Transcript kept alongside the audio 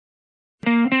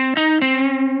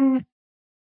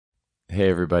Hey,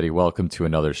 everybody, welcome to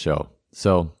another show.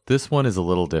 So, this one is a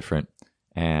little different.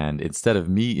 And instead of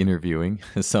me interviewing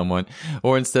someone,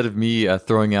 or instead of me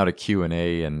throwing out a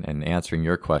Q&A and answering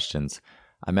your questions,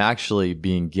 I'm actually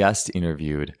being guest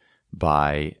interviewed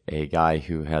by a guy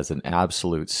who has an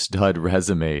absolute stud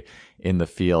resume in the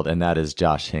field, and that is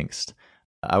Josh Hingst.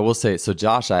 I will say, so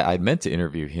Josh, I meant to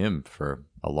interview him for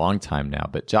a long time now,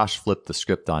 but Josh flipped the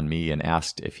script on me and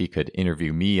asked if he could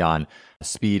interview me on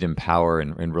speed and power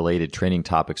and related training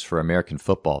topics for American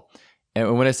football.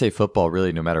 And when I say football,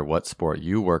 really, no matter what sport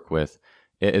you work with,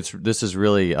 this is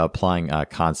really applying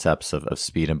concepts of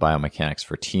speed and biomechanics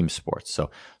for team sports.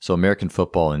 So American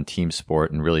football and team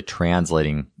sport, and really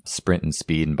translating sprint and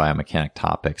speed and biomechanic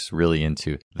topics really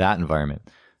into that environment.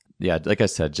 Yeah, like I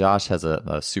said, Josh has a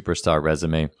superstar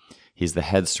resume. He's the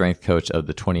head strength coach of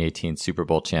the 2018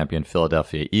 Superbowl Champion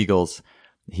Philadelphia Eagles.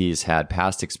 He's had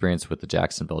past experience with the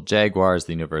Jacksonville Jaguars,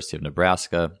 the University of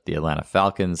Nebraska, the Atlanta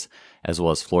Falcons, as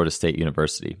well as Florida State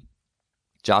University.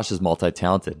 Josh is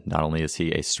multi-talented. Not only is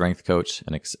he a strength coach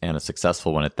and a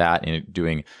successful one at that, in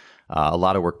doing a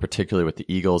lot of work, particularly with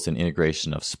the Eagles in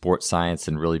integration of sports science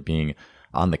and really being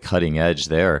on the cutting edge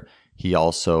there. He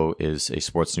also is a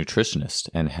sports nutritionist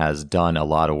and has done a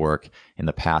lot of work in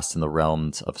the past in the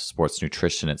realms of sports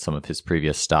nutrition at some of his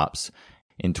previous stops.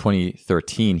 In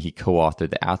 2013, he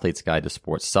co-authored The Athlete's Guide to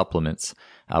Sports Supplements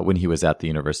when he was at the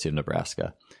University of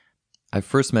Nebraska. I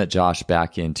first met Josh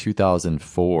back in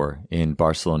 2004 in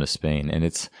Barcelona, Spain, and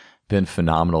it's been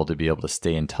phenomenal to be able to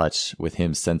stay in touch with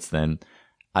him since then.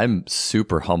 I'm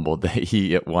super humbled that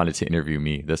he wanted to interview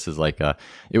me. This is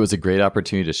it was a great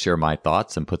opportunity to share my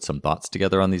thoughts and put some thoughts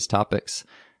together on these topics.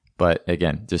 But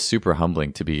again, just super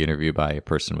humbling to be interviewed by a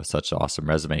person with such an awesome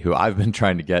resume who I've been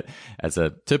trying to get as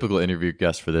a typical interview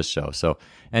guest for this show. So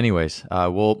anyways,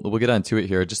 we'll get on to it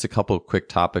here. Just a couple of quick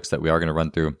topics that we are going to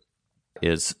run through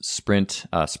is sprint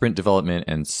development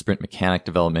and sprint mechanic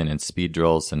development and speed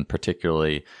drills, and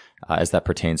particularly as that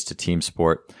pertains to team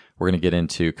sport. We're going to get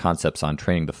into concepts on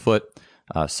training the foot,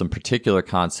 some particular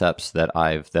concepts that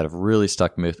have really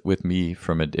stuck with me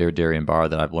from Darian Barr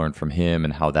that I've learned from him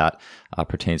and how that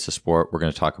pertains to sport. We're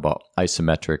going to talk about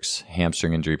isometrics,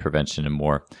 hamstring injury prevention, and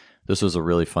more. This was a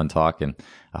really fun talk, and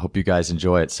I hope you guys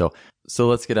enjoy it. So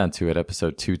let's get on to it.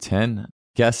 Episode 210.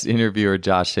 Guest interviewer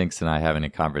Josh Hingst and I having a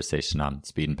conversation on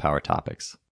speed and power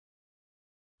topics.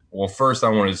 Well, first I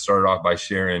wanted to start off by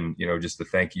sharing, just to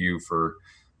thank you for,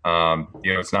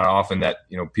 it's not often that,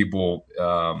 people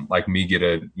like me get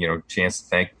a, chance to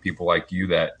thank people like you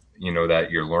that, that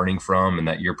you're learning from and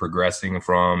that you're progressing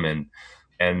from.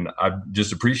 And I've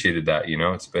just appreciated that,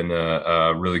 it's been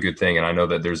a really good thing. And I know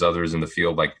that there's others in the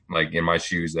field, like in my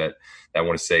shoes that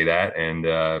want to say that. And,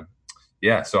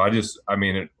 so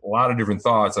a lot of different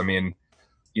thoughts.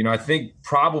 I think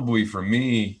probably for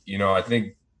me,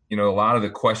 a lot of the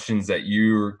questions that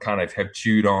you kind of have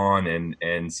chewed on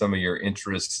and some of your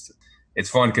interests, it's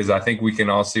fun because I think we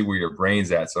can all see where your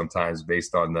brain's at sometimes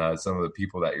based on some of the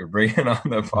people that you're bringing on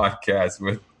the podcast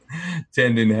with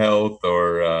tendon health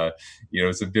or,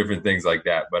 some different things like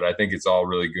that. But I think it's all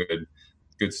really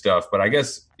good stuff. But I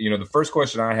guess, the first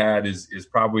question I had is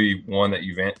probably one that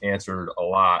you've answered a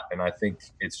lot. And I think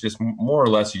it's just more or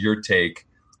less your take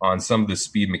on some of the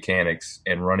speed mechanics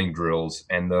and running drills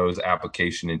and those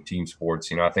application in team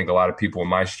sports. I think a lot of people in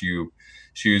my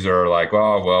shoes are like,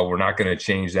 oh, well, we're not going to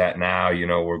change that now.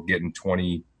 We're getting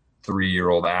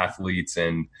 23-year-old athletes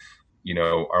and,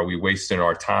 are we wasting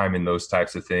our time in those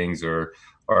types of things? Or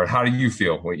how do you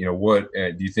feel? What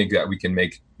do you think that we can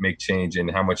make change,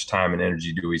 and how much time and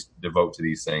energy do we devote to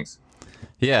these things?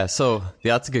 Yeah,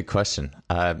 that's a good question.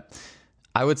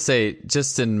 I would say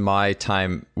just in my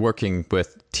time working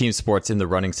with team sports in the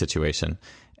running situation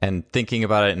and thinking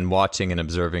about it and watching and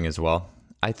observing as well,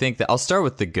 I think that I'll start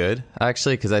with the good,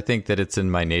 actually, because I think that it's in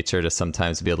my nature to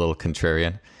sometimes be a little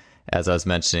contrarian. As I was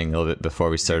mentioning a little bit before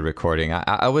we started recording,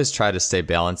 I always try to stay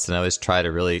balanced, and I always try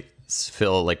to really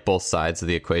feel like both sides of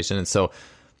the equation. And so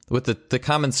with the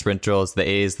common sprint drills, the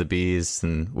A's, the B's,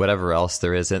 and whatever else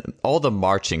there is, and all the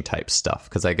marching type stuff,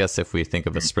 because I guess if we think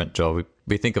of a sprint drill,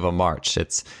 we think of a march.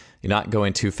 You're not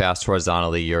going too fast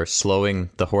horizontally. You're slowing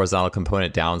the horizontal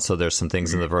component down, so there's some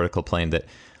things in the vertical plane that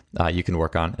you can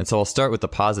work on. And so I'll start with the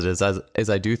positives, as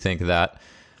I do think that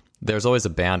there's always a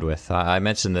bandwidth. I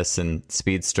mentioned this in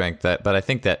speed strength, but I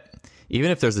think that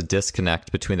even if there's a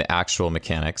disconnect between the actual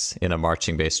mechanics in a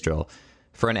marching-based drill,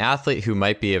 for an athlete who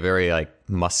might be a very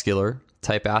muscular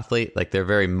type athlete, they're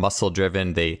very muscle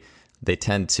driven, they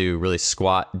tend to really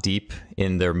squat deep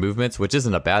in their movements, which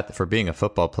isn't a bad for being a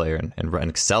football player and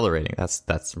accelerating.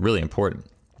 That's really important.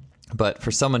 But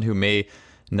for someone who may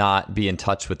not be in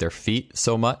touch with their feet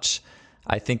so much,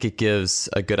 I think it gives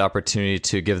a good opportunity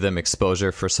to give them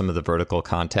exposure for some of the vertical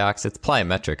contacts. It's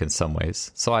plyometric in some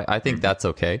ways. So I think that's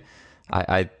okay.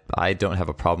 I don't have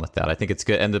a problem with that. I think it's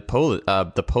good. And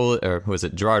or who was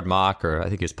it, Gerard Mock, or I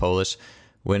think he was Polish,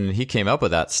 when he came up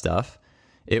with that stuff,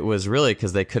 it was really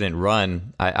because they couldn't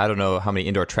run. I don't know how many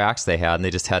indoor tracks they had, and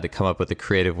they just had to come up with a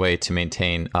creative way to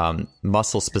maintain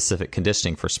muscle-specific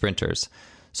conditioning for sprinters.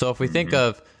 So if we think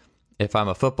of, if I'm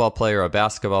a football player or a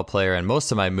basketball player, and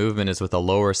most of my movement is with a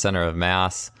lower center of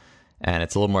mass, and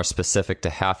it's a little more specific to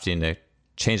having to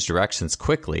change directions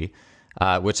quickly,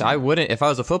 which I wouldn't, if I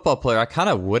was a football player, I kind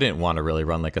of wouldn't want to really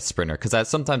run like a sprinter, because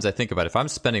sometimes I think about it, if I'm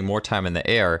spending more time in the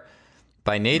air,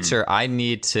 by nature, I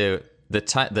need to, the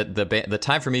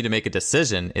time for me to make a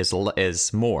decision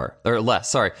is more or less.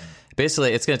 Sorry,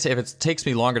 basically, it's going to if it takes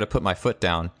me longer to put my foot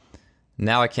down,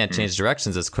 now I can't change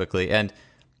directions as quickly. And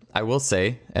I will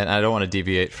say, and I don't want to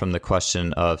deviate from the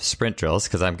question of sprint drills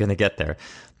because I'm going to get there,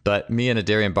 but me and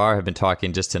Adarian Barr have been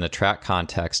talking just in a track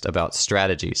context about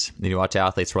strategies. You watch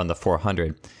athletes run the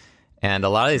 400, and a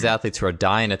lot of these athletes who are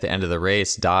dying at the end of the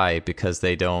race die because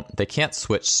they can't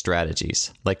switch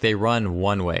strategies. Like, they run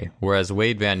one way, whereas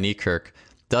Wade Van Niekerk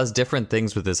does different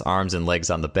things with his arms and legs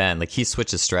on the bend. Like, he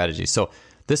switches strategies. So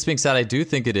this being said, I do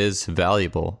think it is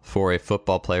valuable for a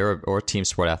football player or team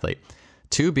sport athlete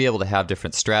to be able to have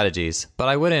different strategies. But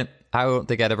I don't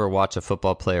think I'd ever watch a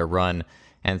football player run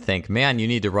and think, man, you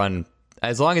need to run,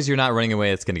 as long as you're not running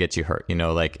away, it's going to get you hurt.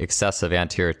 Like excessive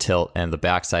anterior tilt and the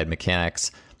backside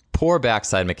mechanics, poor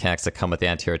backside mechanics that come with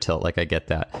anterior tilt. Like, I get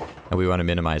that, and we want to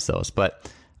minimize those. But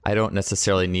I don't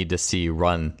necessarily need to see you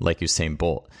run like Usain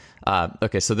Bolt.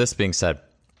 Okay, so this being said,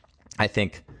 I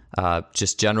think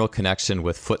just general connection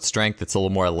with foot strength, it's a little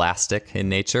more elastic in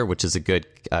nature, which is a good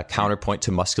counterpoint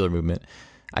to muscular movement.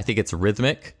 I think it's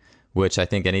rhythmic, which I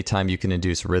think anytime you can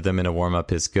induce rhythm in a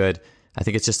warm-up is good. I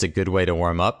think it's just a good way to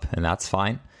warm up, and that's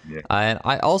fine. Yeah. And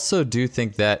I also do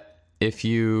think that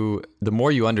the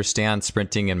more you understand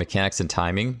sprinting and mechanics and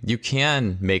timing, you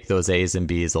can make those A's and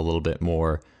B's a little bit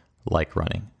more like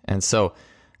running. And so,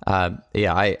 I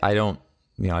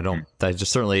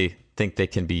just certainly think they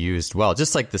can be used well.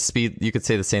 Just like the speed, you could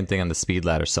say the same thing on the speed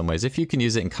ladder some ways. If you can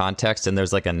use it in context and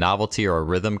there's like a novelty or a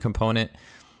rhythm component,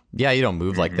 yeah, you don't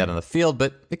move like that on the field,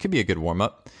 but it could be a good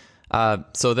warm-up.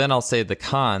 So then I'll say the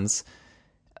cons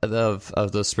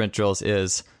of those sprint drills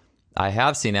is I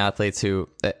have seen athletes who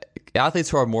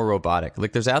are more robotic.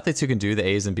 Like, there's athletes who can do the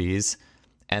A's and B's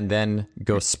and then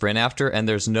go sprint after, and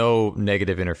there's no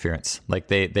negative interference. Like,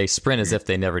 they sprint as if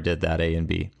they never did that A and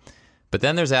B. But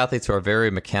then there's athletes who are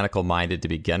very mechanical minded to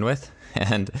begin with,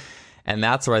 and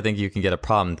that's where I think you can get a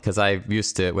problem, because I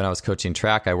used to, when I was coaching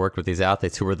track, I worked with these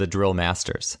athletes who were the drill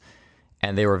masters,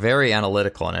 and they were very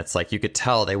analytical, and it's like you could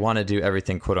tell they want to do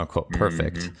everything quote unquote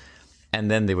perfect. And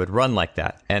then they would run like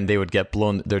that, and they would get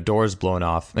their doors blown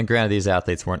off. And granted, these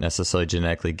athletes weren't necessarily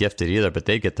genetically gifted either, but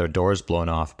they'd get their doors blown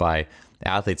off by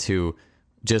athletes who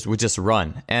would just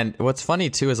run. And what's funny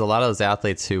too is a lot of those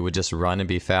athletes who would just run and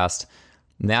be fast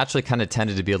naturally kind of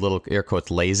tended to be a little, air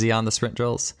quotes, lazy on the sprint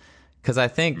drills. Because I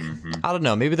think, I don't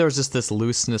know, maybe there was just this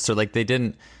looseness, or like they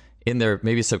didn't, in their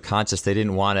maybe subconscious, they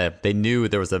didn't want to, they knew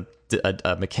there was a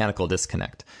mechanical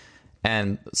disconnect.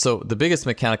 And so the biggest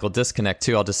mechanical disconnect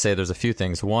too, I'll just say there's a few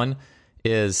things. One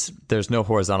is there's no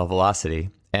horizontal velocity.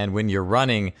 And when you're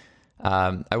running,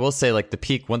 I will say, like, the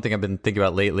peak, one thing I've been thinking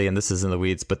about lately, and this is in the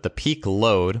weeds, but the peak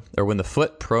load, or when the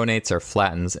foot pronates or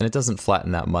flattens, and it doesn't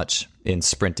flatten that much in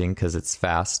sprinting because it's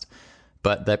fast,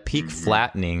 but that peak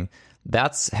flattening,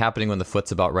 that's happening when the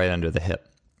foot's about right under the hip.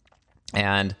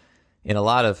 And in a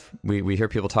lot of, we hear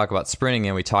people talk about sprinting,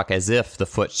 and we talk as if the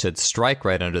foot should strike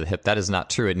right under the hip. That is not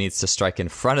true. It needs to strike in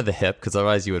front of the hip, because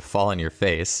otherwise you would fall on your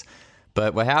face.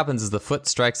 But what happens is the foot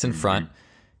strikes in front,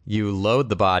 you load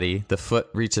the body, the foot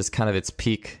reaches kind of its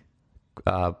peak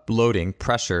loading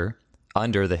pressure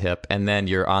under the hip, and then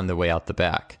you're on the way out the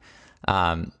back.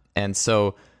 And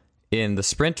so in the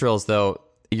sprint drills, though,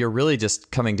 you're really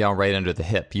just coming down right under the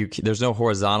hip. There's no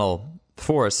horizontal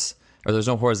force, or there's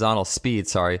no horizontal speed,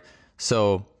 sorry.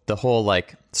 So the whole,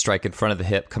 like, strike in front of the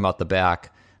hip, come out the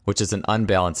back, which is an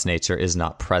unbalanced nature, is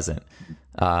not present.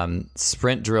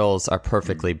 Sprint drills are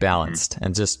perfectly balanced,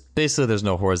 and just basically there's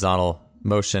no horizontal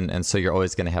motion, and so you're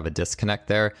always going to have a disconnect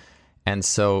there. And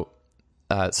so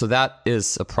that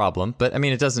is a problem. But I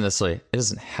mean, it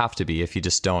doesn't have to be if you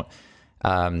just don't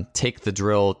take the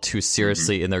drill too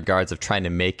seriously in the regards of trying to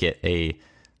make it a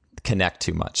connect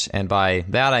too much. And by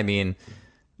that I mean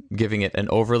giving it an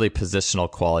overly positional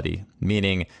quality,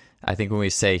 meaning I think when we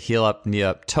say heel up, knee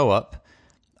up, toe up,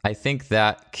 I think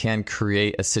that can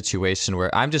create a situation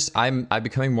where I'm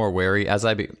becoming more wary as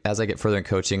I get further in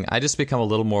coaching. I just become a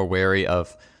little more wary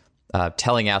of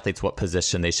telling athletes what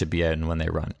position they should be in when they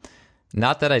run.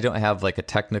 Not that I don't have like a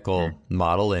technical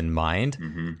model in mind,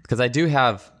 because I do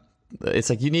have. It's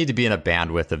like you need to be in a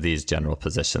bandwidth of these general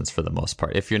positions for the most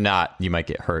part. If you're not, you might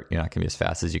get hurt. You're not going to be as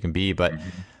fast as you can be. But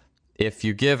if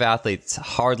you give athletes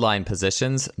hardline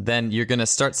positions, then you're going to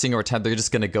start seeing over time they're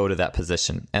just going to go to that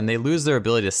position, and they lose their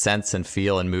ability to sense and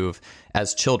feel and move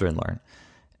as children learn.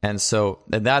 And so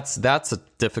that's a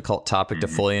difficult topic to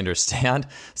fully understand.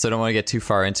 So I don't want to get too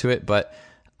far into it, but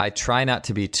I try not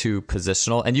to be too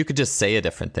positional. And you could just say a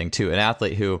different thing too. An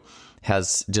athlete who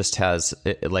has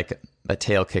like a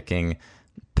tail kicking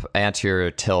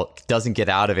anterior tilt, doesn't get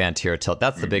out of anterior tilt.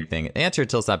 That's the big thing. Anterior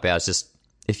tilt's not bad. It's just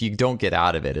if you don't get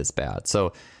out of it is bad.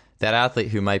 So that athlete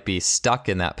who might be stuck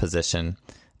in that position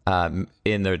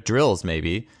in their drills,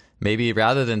 maybe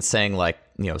rather than saying like,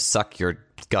 suck your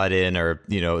gut in or,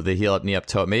 the heel up, knee up,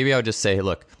 toe, maybe I would just say, hey,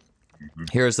 look,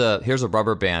 here's a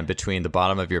rubber band between the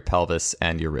bottom of your pelvis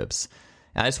and your ribs.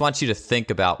 And I just want you to think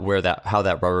about how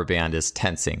that rubber band is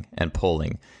tensing and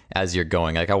pulling as you're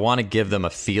going. Like I want to give them a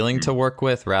feeling to work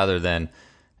with rather than,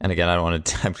 and again, I don't want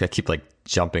to, I keep like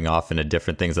jumping off into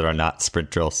different things that are not sprint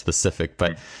drill specific,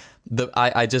 but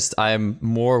I'm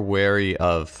more wary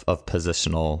of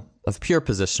pure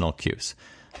positional cues.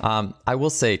 I will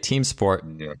say team sport,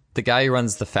 the guy who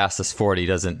runs the fastest 40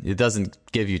 doesn't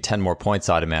give you 10 more points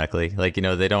automatically. Like,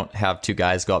 they don't have two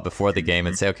guys go out before the game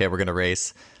and say, okay, we're going to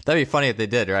race. That'd be funny if they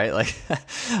did, right? Like,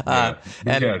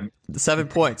 7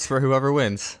 points for whoever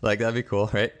wins. Like, that'd be cool,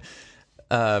 right?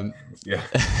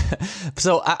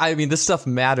 So I mean, this stuff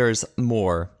matters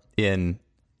more in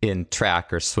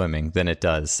track or swimming than it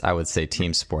does, I would say,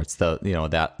 team sports.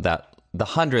 The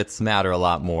hundredths matter a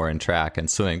lot more in track and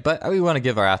swimming, but we want to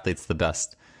give our athletes the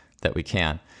best that we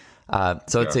can.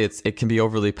 So I'd say it can be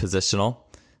overly positional.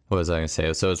 What was I going to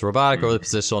say? So it's robotic, overly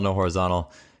positional, no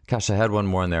horizontal. Gosh, I had one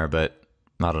more in there, but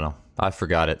I don't know. I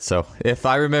forgot it. So if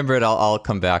I remember it, I'll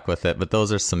come back with it. But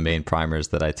those are some main primers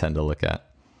that I tend to look at.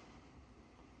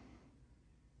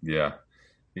 Yeah.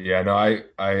 No,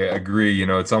 I agree.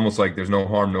 It's almost like there's no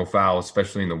harm, no foul,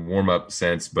 especially in the warm-up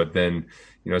sense. But then,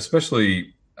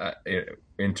 especially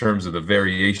in terms of the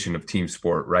variation of team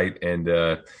sport, right? And,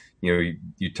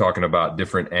 you're talking about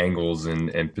different angles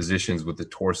and positions with the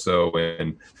torso.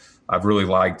 And I've really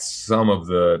liked some of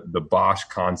the Bosch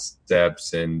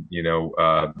concepts and,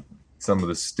 some of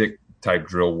the stick type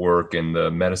drill work and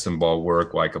the medicine ball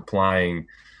work, like applying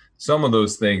some of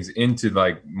those things into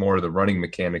like more of the running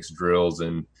mechanics drills.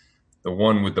 And the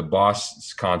one with the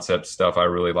Bosch concept stuff I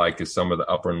really like is some of the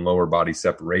upper and lower body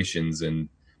separations and,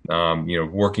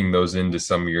 working those into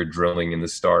some of your drilling in the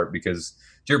start, because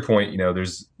to your point,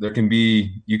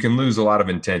 you can lose a lot of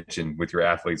intention with your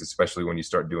athletes, especially when you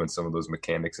start doing some of those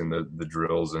mechanics in the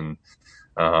drills. And,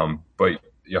 but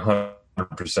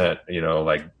 100%,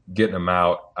 like getting them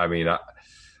out. I mean,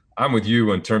 I'm with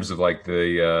you in terms of like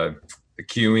the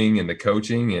cueing and the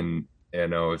coaching, and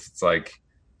if it's like,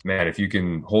 man, if you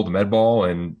can hold the med ball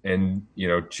and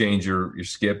change your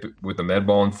skip with the med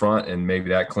ball in front, and maybe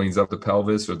that cleans up the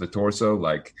pelvis or the torso,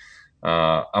 like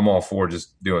I'm all for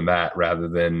just doing that rather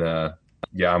than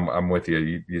I'm with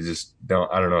you. You just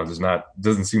don't. I don't know.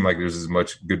 Doesn't seem like there's as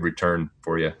much good return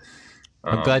for you.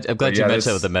 I'm glad you mentioned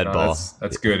that with the med ball.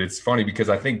 That's good. It's funny because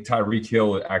I think Tyreek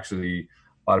Hill actually,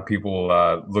 a lot of people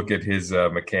look at his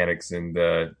mechanics and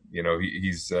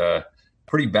he's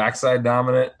pretty backside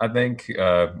dominant, I think,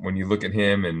 when you look at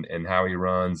him and how he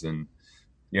runs. And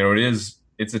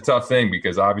it's a tough thing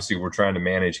because obviously we're trying to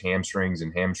manage hamstrings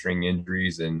and hamstring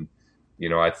injuries. And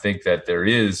I think that there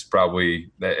is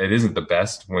probably that it isn't the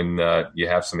best when you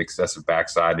have some excessive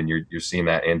backside and you're seeing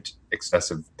that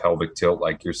excessive pelvic tilt,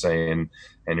 like you're saying,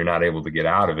 and you're not able to get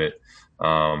out of it.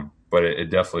 But it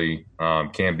definitely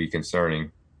can be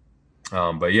concerning.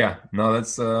 But yeah, no,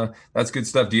 that's good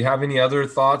stuff. Do you have any other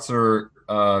thoughts or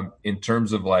in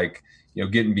terms of like,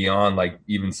 getting beyond like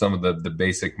even some of the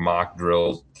basic mock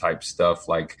drill type stuff,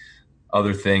 like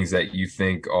other things that you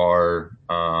think are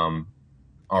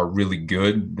really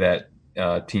good that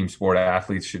team sport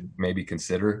athletes should maybe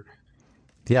consider?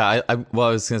 Yeah, I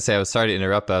was going to say, I was sorry to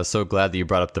interrupt, but I was so glad that you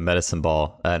brought up the medicine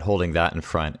ball and holding that in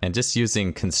front and just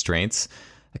using constraints,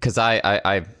 because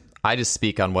I just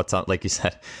speak on what's on, like you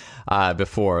said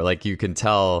before. Like you can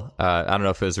tell, I don't know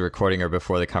if it was a recording or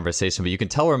before the conversation, but you can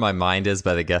tell where my mind is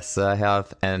by the guests that I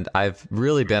have. And I've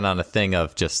really been on a thing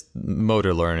of just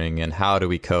motor learning and how do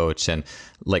we coach, and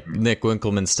like Nick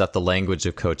Winkelman's stuff, the language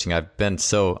of coaching. I've been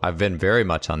very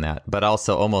much on that, but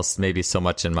also almost maybe so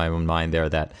much in my own mind there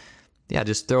that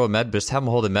just throw just have them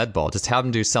hold a med ball. Just have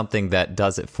them do something that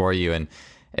does it for you. And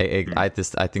I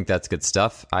think that's good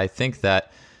stuff. I think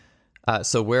that,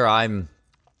 so where I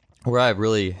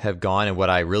really have gone and what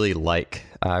I really like,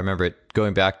 I remember it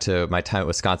going back to my time at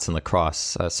Wisconsin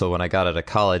lacrosse. So when I got out of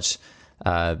college,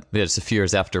 just a few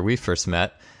years after we first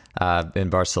met in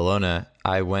Barcelona,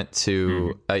 I went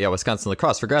to Wisconsin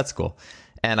lacrosse for grad school.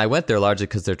 And I went there largely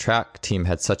because their track team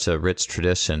had such a rich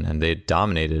tradition and they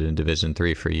dominated in Division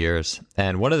III for years.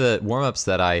 And one of the warm-ups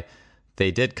that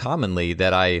they did commonly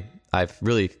that I've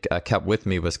really kept with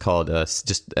me was called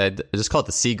just called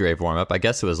the Seagrave warm-up. I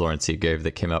guess it was Lawrence Seagrave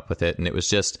that came up with it. And it was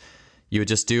just, you would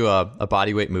just do a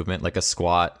body weight movement like a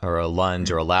squat or a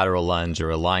lunge or a lateral lunge or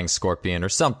a lying scorpion or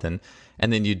something.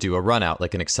 And then you do a run out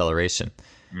like an acceleration.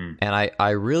 And I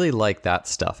really like that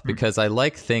stuff because I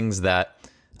like things that,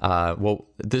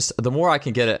 the more I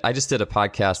can get it. I just did a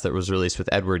podcast that was released with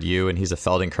Edward Yu, and he's a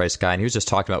Feldenkrais guy. And he was just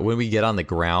talking about when we get on the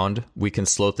ground, we can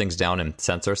slow things down and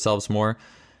sense ourselves more.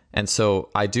 And so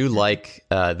I do like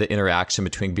the interaction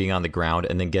between being on the ground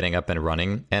and then getting up and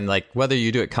running. And like whether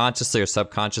you do it consciously or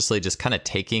subconsciously, just kind of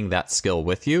taking that skill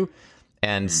with you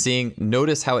and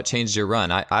notice how it changed your run.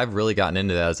 I've really gotten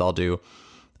into that as I'll do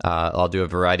a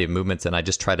variety of movements and I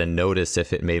just try to notice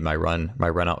if it made my run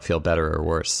out feel better or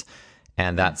worse.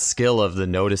 And that skill of the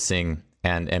noticing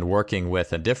and working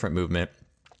with a different movement,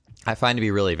 I find to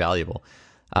be really valuable.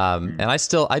 And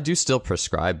I do still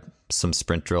prescribe some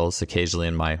sprint drills occasionally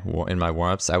in my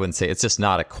warm-ups. I wouldn't say it's just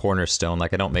not a cornerstone.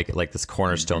 Like I don't make it like this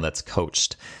cornerstone that's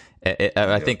coached.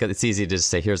 I think it's easy to just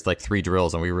say, here's like 3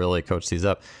 drills and we really coach these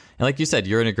up. And like you said,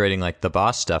 you're integrating like the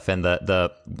Bosch stuff and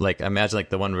the like, imagine like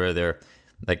the one where they're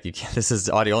like, you can't, this is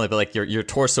audio only, but like your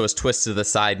torso is twisted to the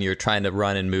side and you're trying to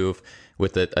run and move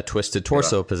with a twisted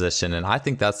torso position. And I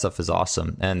think that stuff is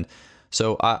awesome. And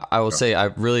so I will say I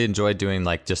really enjoyed doing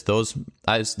like just those,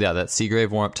 that Seagrave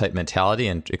warm-up type mentality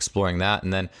and exploring that.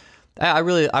 And then I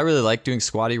really like doing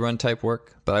squatty run type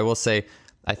work. But I will say,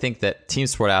 I think that team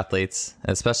sport athletes,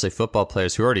 especially football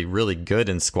players who are already really good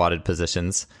in squatted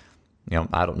positions,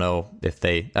 I don't know if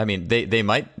they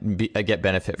might get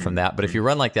benefit from that. But if you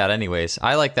run like that anyways,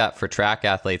 I like that for track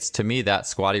athletes. To me, that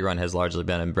squatty run has largely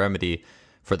been a remedy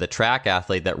for the track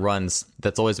athlete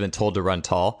that's always been told to run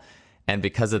tall. And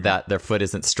because of that, their foot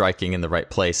isn't striking in the right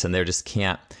place and they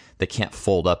can't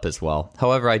fold up as well.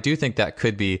 However, I do think that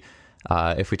could be,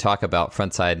 if we talk about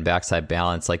front side and backside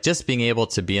balance, like just being able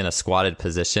to be in a squatted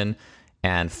position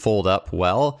and fold up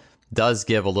well does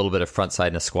give a little bit of front side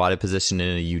in a squatted position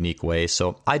in a unique way.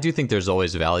 So I do think there's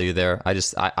always value there.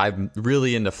 I'm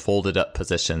really into folded up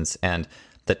positions and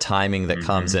the timing that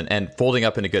comes in and folding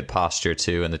up in a good posture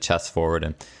too and the chest forward.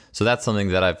 And so that's something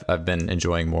that I've been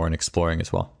enjoying more and exploring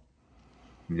as well.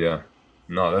 Yeah,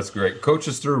 no, that's great. Coach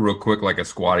us through real quick, like a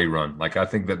squatty run. Like, I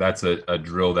think that's a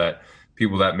drill that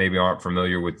people that maybe aren't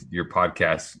familiar with your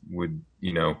podcast would,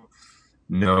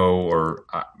 know, or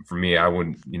for me, I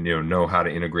wouldn't, know how to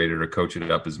integrate it or coach it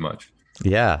up as much.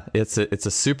 Yeah, it's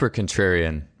a super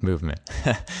contrarian movement.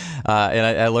 And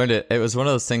I learned it. It was one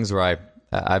of those things where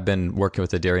I've been working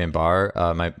with Darian Barr,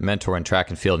 my mentor in track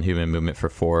and field and human movement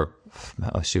for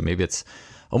maybe it's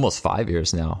almost 5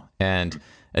 years now. And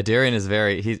Darian is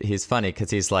he's funny because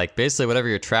he's like, basically whatever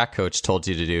your track coach told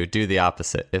you to do the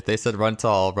opposite. If they said run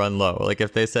tall, run low. Like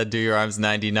if they said do your arms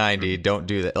 90-90, don't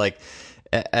do that. Like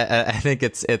I think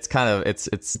it's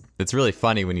really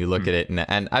funny when you look at it.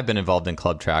 And I've been involved in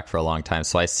club track for a long time.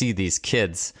 So I see these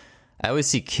kids, I always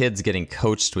see kids getting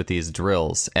coached with these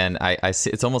drills. And I see,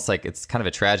 it's almost like it's kind of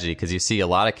a tragedy because you see a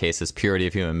lot of cases, purity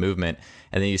of human movement.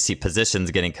 And then you see positions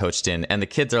getting coached in and the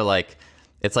kids are like,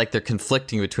 it's like they're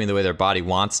conflicting between the way their body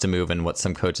wants to move and what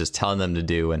some coach is telling them to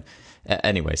do. And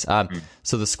anyways,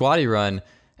 so the squatty run,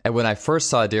 and when I first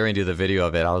saw Darian do the video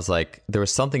of it, I was like, there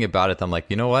was something about it. I'm like,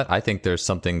 you know what? I think there's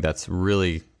something that's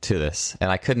really to this.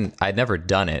 And I'd never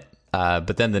done it.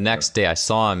 But then the next day I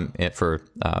saw him for,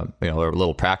 a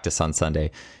little practice on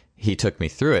Sunday. He took me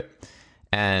through it.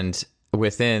 And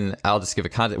I'll just give a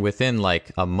context, within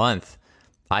like a month,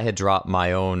 I had dropped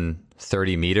my own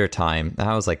 30-meter time. And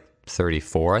I was like,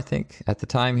 34, I think, at the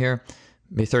time here,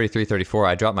 maybe 33, 34.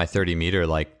 I dropped my 30-meter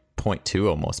like 0.2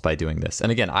 almost by doing this.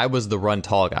 And again, I was the run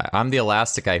tall guy. I'm the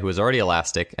elastic guy who was already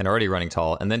elastic and already running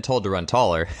tall and then told to run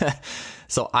taller.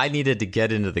 So I needed to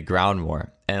get into the ground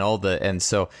more and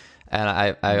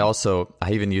I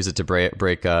even use it to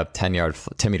break a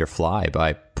 10-meter fly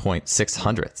by 0.6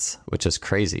 hundredths, which is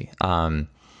crazy.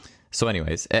 So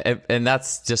anyways, and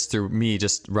that's just through me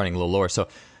just running a little lower. So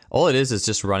All it is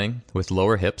just running with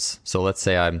lower hips. So let's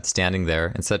say I'm standing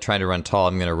there. Instead of trying to run tall,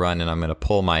 I'm going to run and I'm going to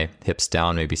pull my hips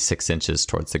down maybe 6 inches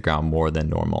towards the ground more than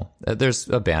normal. There's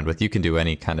a bandwidth. You can do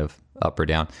any kind of up or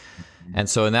down. And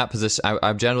so in that position,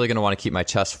 I'm generally going to want to keep my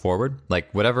chest forward.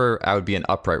 Like whatever I would be in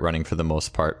upright running for the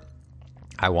most part,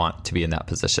 I want to be in that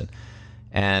position.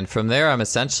 And from there, I'm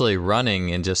essentially running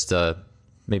in just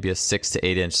maybe a 6 to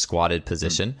 8 inch squatted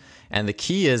position. And the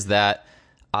key is that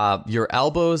your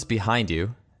elbows behind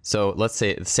you. So let's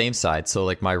say the same side. So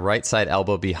like my right side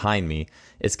elbow behind me,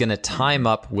 it's going to time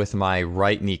up with my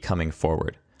right knee coming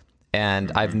forward.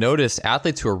 And I've noticed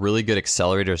athletes who are really good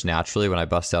accelerators naturally, when I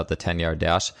bust out the 10-yard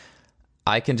dash,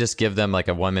 I can just give them like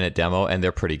a 1-minute demo and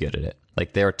they're pretty good at it.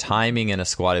 Like their timing in a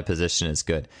squatted position is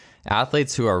good.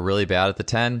 Athletes who are really bad at the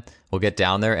 10 will get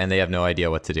down there and they have no idea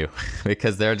what to do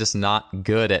because they're just not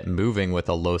good at moving with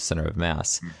a low center of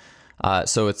mass.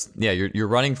 So it's, you're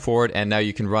running forward, and now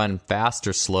you can run fast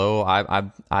or slow.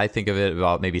 I think of it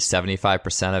about maybe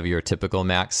 75% of your typical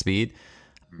max speed.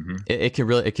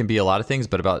 It can be a lot of things,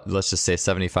 but about, let's just say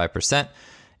 75%.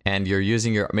 And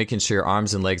you're making sure your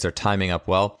arms and legs are timing up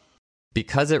well.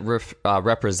 Because it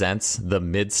represents the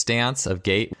mid stance of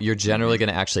gait, you're generally going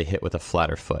to actually hit with a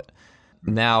flatter foot.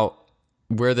 Now,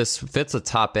 where this fits the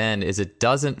top end is it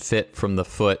doesn't fit from the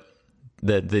foot,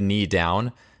 the knee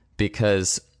down,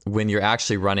 because when you're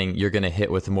actually running, you're going to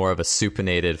hit with more of a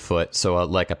supinated foot. So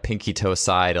like a pinky toe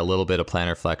side, a little bit of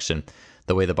plantar flexion,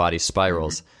 the way the body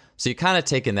spirals. So you kind of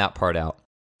taken that part out.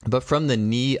 But from the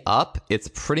knee up, it's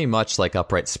pretty much like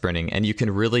upright sprinting. And you can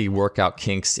really work out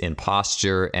kinks in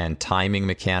posture and timing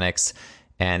mechanics.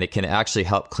 And it can actually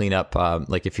help clean up,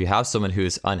 like if you have someone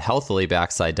who's unhealthily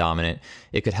backside dominant,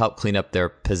 it could help clean up their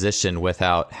position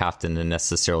without having to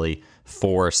necessarily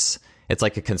force. It's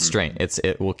like a constraint.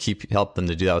 It will help them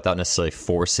to do that without necessarily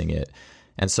forcing it.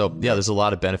 And so, there's a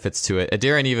lot of benefits to it.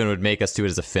 Adarian even would make us do it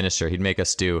as a finisher. He'd make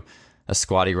us do a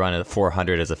squatty run at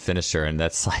 400 as a finisher. And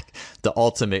that's like the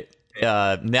ultimate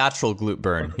natural glute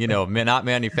burn, not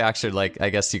manufactured like I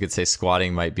guess you could say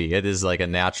squatting might be. It is like a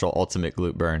natural ultimate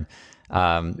glute burn.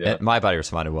 My body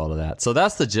responded well to that. So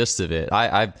that's the gist of it.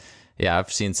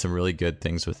 I've seen some really good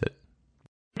things with it.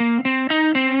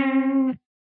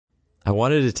 I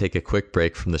wanted to take a quick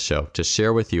break from the show to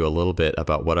share with you a little bit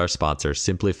about what our sponsor,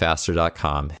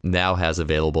 simplyfaster.com, now has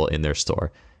available in their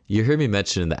store. You hear me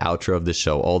mention in the outro of the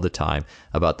show all the time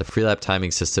about the Freelap timing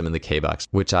system in the K-Box,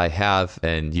 which I have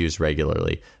and use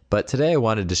regularly. But today I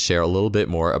wanted to share a little bit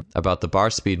more about the bar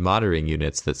speed monitoring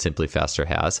units that SimplyFaster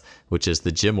has, which is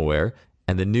the GymAware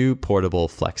and the new portable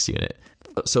Flex unit.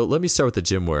 So let me start with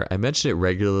the GymAware. I mention it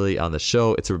regularly on the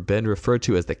show. It's been referred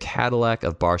to as the Cadillac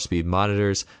of bar speed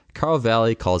monitors. Carl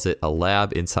Valley calls it a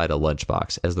lab inside a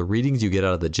lunchbox, as the readings you get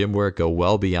out of the GymAware go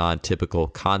well beyond typical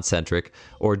concentric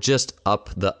or just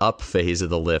up phase of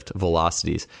the lift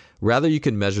velocities. Rather, you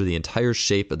can measure the entire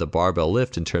shape of the barbell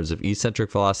lift in terms of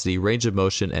eccentric velocity, range of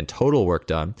motion, and total work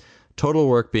done. Total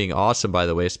work being awesome, by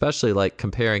the way, especially like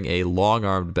comparing a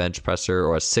long-armed bench presser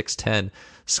or a 6'10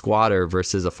 squatter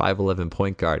versus a 5'11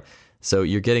 point guard. So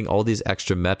you're getting all these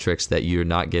extra metrics that you're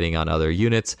not getting on other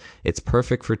units. It's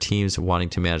perfect for teams wanting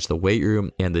to manage the weight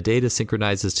room, and the data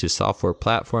synchronizes to software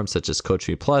platforms such as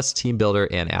CoachMe Plus, Team Builder,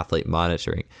 and Athlete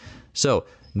Monitoring. So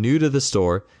new to the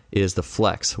store is the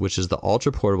Flex, which is the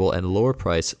ultra portable and lower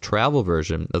price travel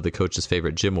version of the coach's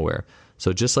favorite GymAware.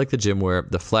 So just like the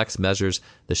GymAware, the Flex measures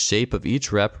the shape of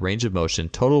each rep, range of motion,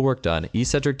 total work done,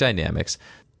 eccentric dynamics.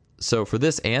 So for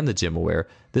this and the GymAware,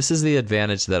 this is the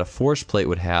advantage that a force plate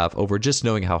would have over just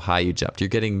knowing how high you jumped. You're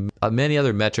getting many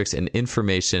other metrics and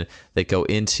information that go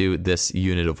into this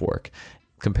unit of work.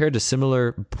 Compared to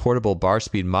similar portable bar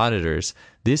speed monitors,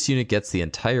 this unit gets the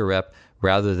entire rep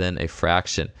rather than a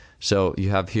fraction. So you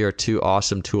have here two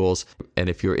awesome tools. And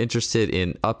if you're interested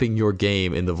in upping your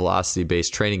game in the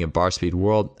velocity-based training and bar speed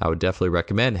world, I would definitely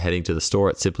recommend heading to the store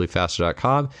at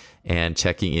simplyfaster.com and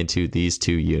checking into these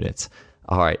two units.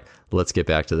 All right, let's get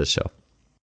back to the show.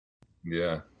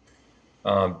 Yeah.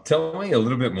 Tell me a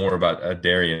little bit more about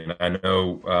Darian. I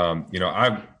know,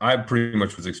 I pretty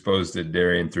much was exposed to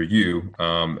Darian through you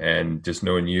and just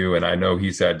knowing you. And I know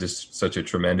he's had just such a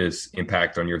tremendous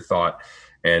impact on your thought.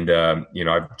 And,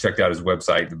 I've checked out his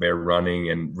website, The Bear Running,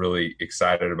 and really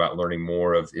excited about learning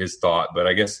more of his thought. But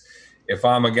I guess if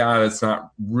I'm a guy that's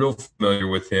not real familiar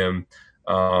with him,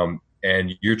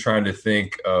 and you're trying to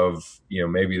think of,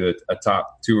 maybe a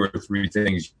top 2 or 3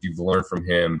 things you've learned from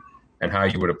him and how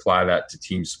you would apply that to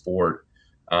team sport,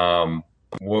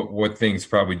 what things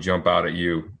probably jump out at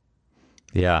you?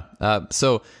 Yeah.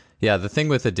 The thing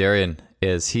with Adarian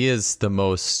is he is the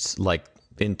most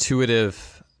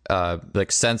intuitive,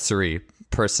 sensory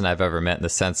person I've ever met in the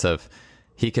sense of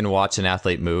he can watch an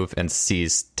athlete move and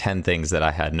sees 10 things that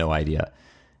I had no idea.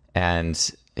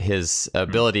 And his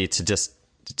ability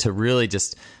to really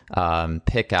just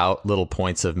pick out little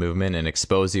points of movement and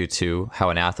expose you to how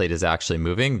an athlete is actually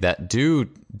moving that do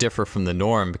differ from the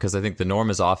norm, because I think the norm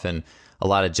is often a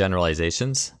lot of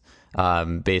generalizations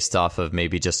based off of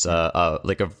maybe just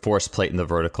like a force plate in the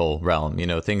vertical realm,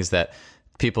 things that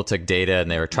people took data and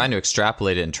they were trying to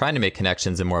extrapolate it and trying to make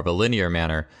connections in more of a linear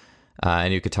manner.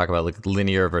 And you could talk about like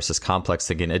linear versus complex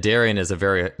thinking. Adarian is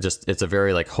it's a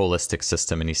very like holistic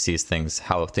system, and he sees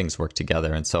how things work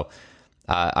together. And so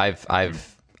I've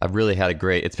really had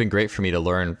it's been great for me to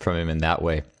learn from him in that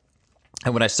way.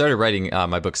 And when I started writing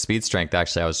my book Speed Strength,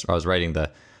 actually I was writing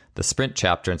the sprint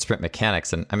chapter and sprint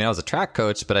mechanics. And I mean, I was a track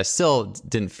coach, but I still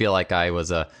didn't feel like I was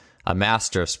a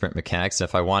master of sprint mechanics. And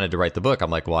if I wanted to write the book,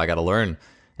 I'm like, well, I got to learn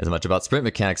as much about sprint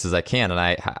mechanics as I can. And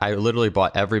I literally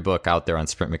bought every book out there on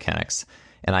sprint mechanics.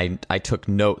 And I took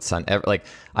notes on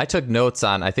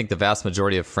I think the vast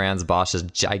majority of Franz Bosch's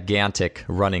gigantic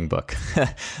running book,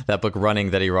 that book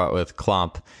Running that he wrote with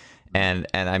Klomp. And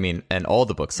I mean, and all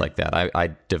the books like that,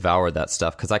 I devoured that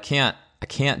stuff, because I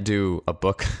can't do a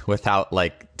book without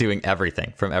like doing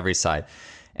everything from every side.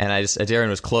 And Darren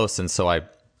was close. And so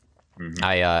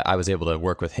I was able to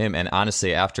work with him. And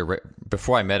honestly,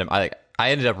 before I met him, I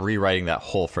ended up rewriting that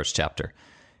whole first chapter,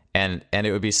 and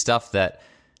it would be stuff that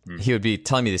he would be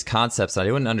telling me these concepts, and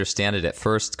I wouldn't understand it at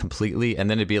first completely. And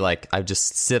then it'd be like, I'd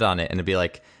just sit on it, and it'd be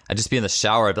like, I'd just be in the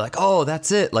shower. I'd be like, oh,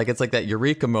 that's it. Like, it's like that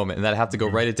eureka moment. And then I'd have to go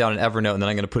write it down in Evernote, and then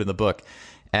I'm going to put it in the book.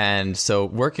 And so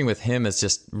working with him is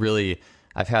just really,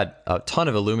 I've had a ton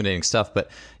of illuminating stuff.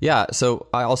 But yeah, so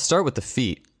I'll start with the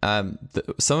feet.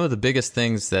 Some of the biggest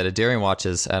things that Adarian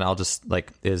watches, and I'll just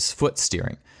is foot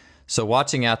steering. So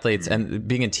watching athletes and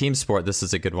being in team sport, this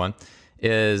is a good one,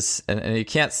 is, and you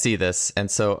can't see this, and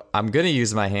so I'm going to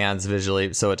use my hands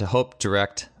visually so to help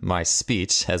direct my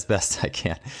speech as best I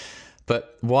can.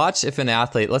 But watch if an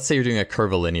athlete, let's say you're doing a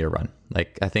curvilinear run,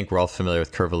 like I think we're all familiar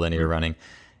with curvilinear running,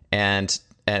 and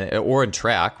or in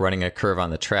track, running a curve on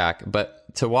the track,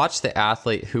 but to watch the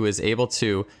athlete who is able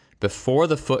to, before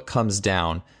the foot comes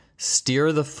down,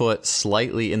 steer the foot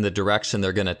slightly in the direction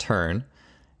they're going to turn,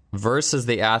 versus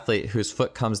the athlete whose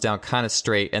foot comes down kind of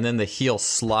straight and then the heel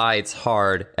slides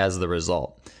hard as the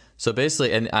result. So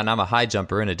basically, and I'm a high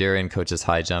jumper, and Adarian coaches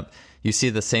high jump. You see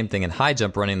the same thing in high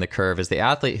jump running the curve, is the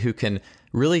athlete who can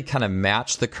really kind of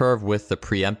match the curve with the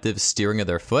preemptive steering of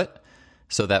their foot,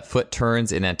 so that foot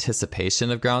turns in anticipation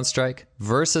of ground strike,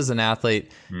 versus an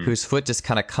athlete whose foot just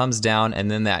kind of comes down and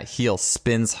then that heel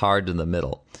spins hard in the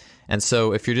middle. And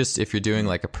so if you're doing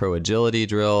like a pro agility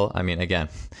drill, I mean, again,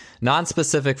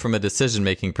 non-specific from a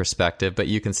decision-making perspective, but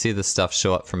you can see this stuff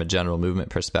show up from a general movement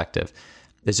perspective,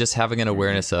 is just having an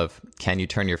awareness of, can you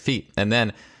turn your feet? And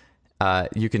then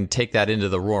you can take that into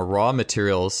the raw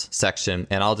materials section,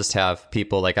 and I'll just have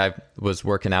people, like I was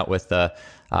working out with the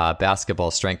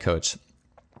basketball strength coach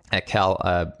at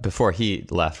Cal before he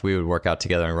left. We would work out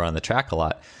together and run on the track a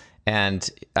lot. And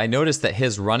I noticed that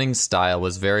his running style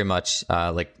was very much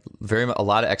a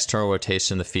lot of external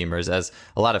rotation in the femurs, as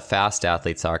a lot of fast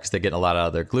athletes are, because they're getting a lot out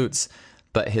of their glutes.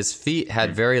 But his feet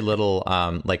had very little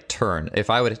turn. If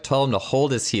I would have told him to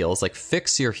hold his heels, like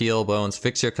fix your heel bones,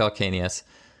 fix your calcaneus,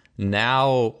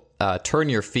 now turn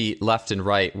your feet left and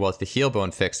right, well, with the heel bone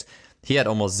fixed, he had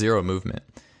almost zero movement.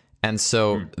 And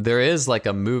so there is like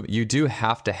a move. You do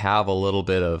have to have a little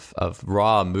bit of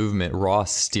raw movement, raw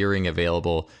steering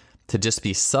available to just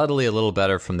be subtly a little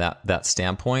better from that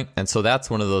standpoint. And so that's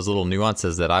one of those little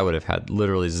nuances that I would have had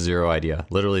literally zero idea,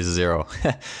 literally zero.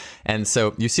 And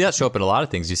so you see that show up in a lot of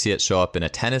things. You see it show up in a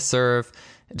tennis serve,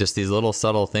 just these little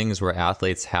subtle things where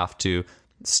athletes have to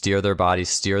steer their body,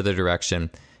 steer their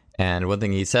direction. And one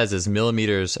thing he says is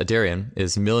Adarian,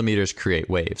 is millimeters create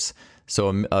waves.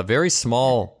 So a very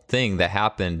small thing that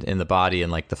happened in the body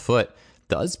and like the foot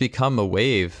does become a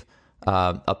wave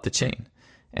up the chain.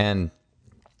 And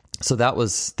so that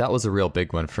was a real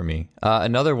big one for me.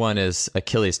 Another one is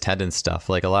Achilles tendon stuff,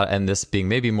 like a lot, and this being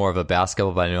maybe more of a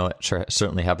basketball, but I know it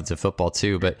certainly happens in football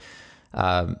too. But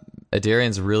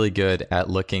Adarian's really good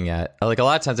at looking at, like a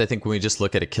lot of times I think when we just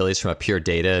look at Achilles from a pure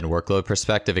data and workload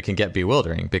perspective, it can get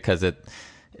bewildering, because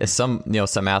some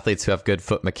athletes who have good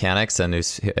foot mechanics and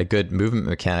who's a good movement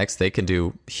mechanics, they can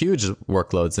do huge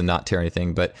workloads and not tear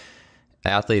anything. But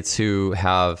athletes who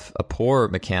have a poor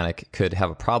mechanic could have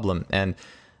a problem. And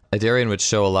Adarian would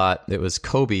show a lot. It was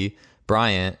Kobe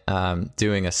Bryant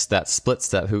doing that split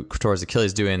step, who towards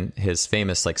Achilles doing his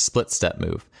famous like split step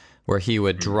move, where he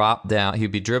would drop down.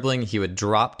 He'd be dribbling, he would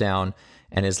drop down,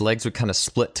 and his legs would kind of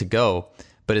split to go.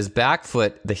 but his back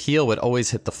foot, the heel would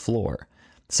always hit the floor.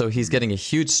 So he's getting a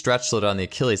huge stretch load on the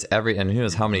Achilles and who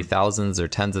knows how many thousands or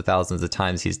tens of thousands of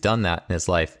times he's done that in his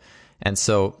life. And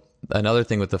so another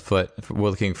thing with the foot, if we're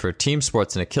looking for team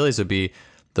sports and Achilles, would be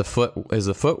the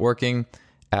foot working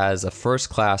as a first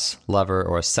class lever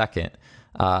or a second.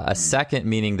 A second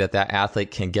meaning that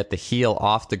athlete can get the heel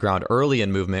off the ground early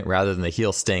in movement rather than the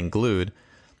heel staying glued.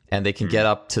 And they can get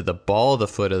up to the ball of the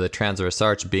foot or the transverse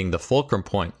arch being the fulcrum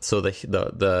point. So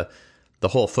the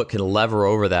whole foot can lever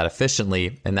over that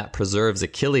efficiently, and that preserves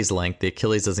Achilles length. The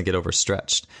Achilles doesn't get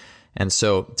overstretched. And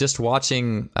so just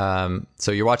watching,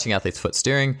 so you're watching athletes' foot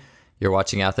steering, you're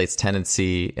watching athletes'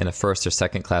 tendency in a first or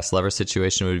second class lever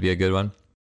situation would be a good one.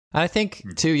 And I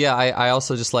think too, I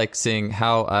also just like seeing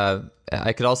how,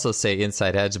 I could also say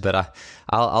inside edge, but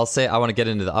I'll say I want to get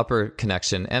into the upper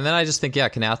connection. And then I just think,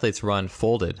 can athletes run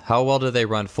folded? How well do they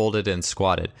run folded and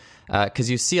squatted? Because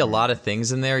you see a lot of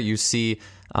things in there. You see,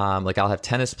 like I'll have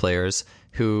tennis players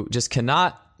who just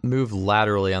cannot move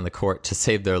laterally on the court to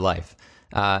save their life.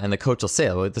 And the coach will say,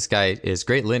 oh, this guy is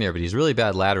great linear, but he's really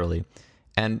bad laterally.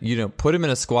 And, put him in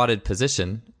a squatted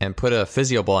position and put a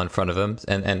physio ball in front of him.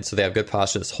 And so they have good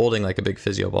posture, that's holding like a big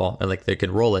physio ball and like they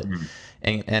can roll it.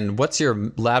 And what's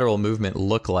your lateral movement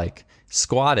look like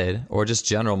squatted, or just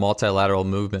general multilateral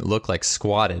movement look like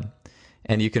squatted?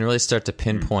 And you can really start to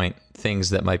pinpoint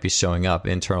things that might be showing up,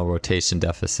 internal rotation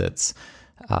deficits,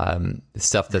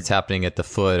 stuff that's happening at the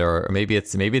foot, or maybe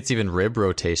it's even rib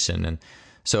rotation. And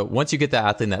so once you get the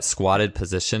athlete in that squatted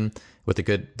position with a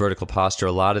good vertical posture,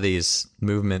 a lot of these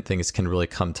movement things can really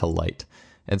come to light.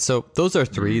 And so those are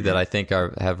three that I think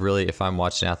have really, if I'm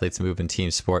watching athletes move in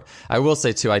team sport. I will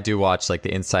say too, I do watch like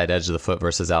the inside edge of the foot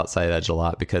versus outside edge a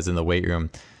lot, because in the weight room,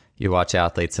 you watch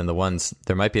athletes and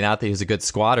there might be an athlete who's a good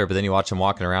squatter, but then you watch them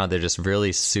walking around, they're just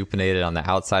really supinated on the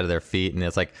outside of their feet. And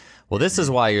it's like, well, this is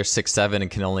why you're 6'7" and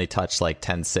can only touch like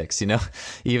 10'6",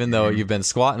 even though you've been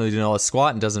squatting, a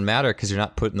squat, and doesn't matter because you're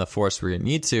not putting the force where you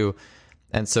need to.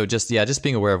 And so just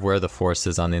being aware of where the force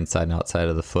is on the inside and outside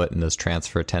of the foot and those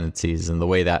transfer tendencies and the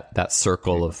way that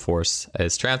circle of force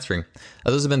is transferring.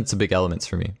 Those have been some big elements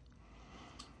for me.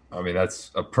 I mean,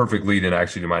 that's a perfect lead in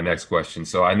actually to my next question.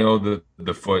 So I know that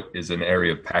the foot is an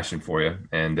area of passion for you,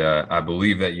 and I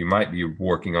believe that you might be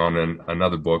working on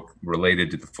another book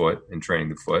related to the foot and training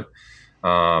the foot,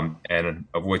 and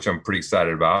of which I'm pretty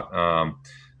excited about.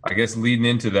 I guess leading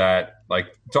into that,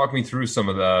 like, talk me through some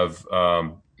of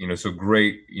the, so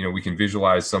great, we can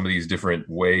visualize some of these different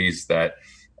ways that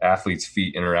athletes'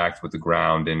 feet interact with the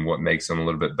ground and what makes them a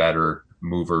little bit better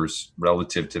movers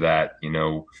relative to that,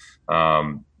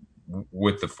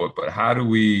 with the foot. But how do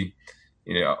we,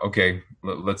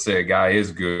 let's say a guy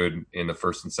is good in the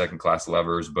first and second class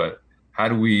levers, but how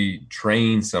do we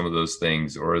train some of those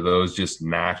things, or are those just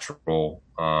natural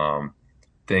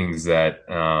things that,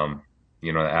 the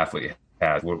athlete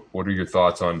has? What are your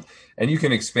thoughts on, and you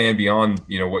can expand beyond,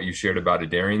 what you shared about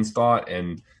Adarian's thought,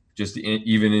 and just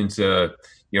even into,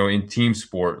 in team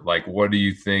sport, like, what do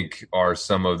you think are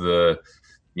some of the,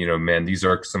 these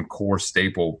are some core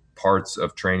staple parts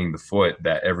of training the foot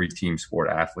that every team sport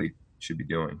athlete should be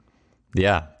doing?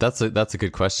 Yeah, that's a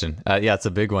good question. It's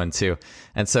a big one too.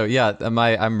 And so,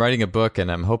 I'm writing a book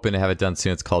and I'm hoping to have it done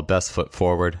soon. It's called Best Foot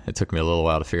Forward. It took me a little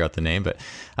while to figure out the name, but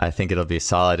I think it'll be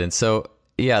solid. And so,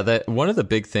 one of the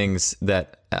big things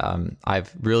that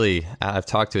I've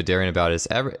talked to Adarian about is,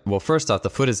 first off,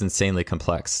 the foot is insanely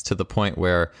complex to the point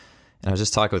where, and I was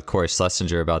just talking with Corey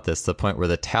Schlesinger about this, the point where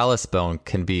the talus bone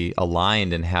can be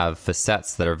aligned and have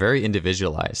facets that are very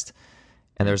individualized.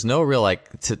 And there's no real,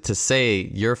 to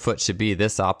say your foot should be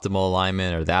this optimal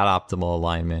alignment or that optimal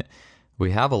alignment.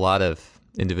 We have a lot of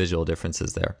individual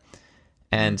differences there.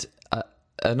 And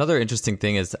another interesting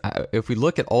thing is, if we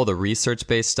look at all the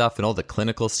research-based stuff and all the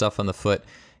clinical stuff on the foot,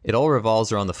 it all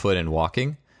revolves around the foot in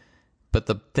walking. But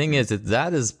the thing is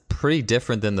that is pretty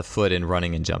different than the foot in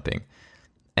running and jumping.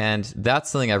 And that's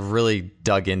something I've really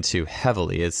dug into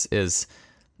heavily.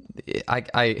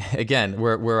 Again,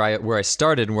 where I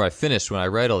started and where I finished when I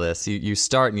write all this, you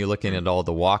start and you're looking at all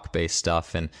the walk-based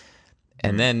stuff, and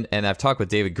I've talked with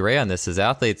David Gray on this as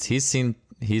athletes. He's seen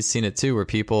it too, where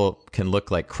people can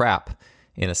look like crap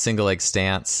in a single leg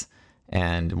stance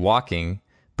and walking,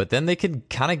 but then they can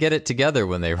kind of get it together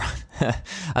when they run.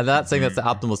 I'm not saying that's the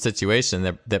optimal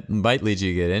situation that might lead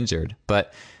you to get injured,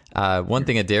 but one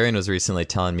thing Adarian was recently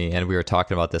telling me, and we were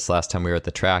talking about this last time we were at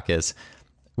the track, is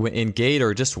in gait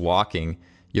or just walking,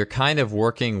 you're kind of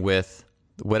working with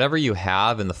whatever you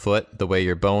have in the foot, the way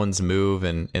your bones move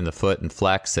in the foot and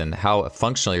flex and how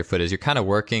functional your foot is. You're kind of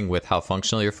working with how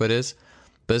functional your foot is.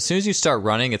 But as soon as you start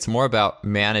running, it's more about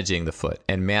managing the foot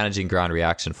and managing ground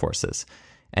reaction forces.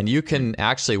 And you can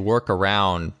actually work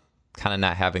around kind of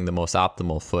not having the most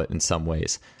optimal foot in some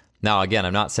ways. Now, again,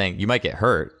 I'm not saying you might get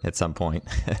hurt at some point,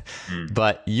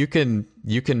 but you can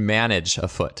manage a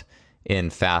foot in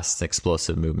fast,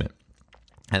 explosive movement.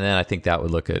 And then I think that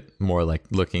would look at more like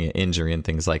looking at injury and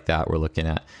things like that we're looking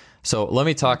at. So let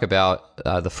me talk about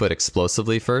the foot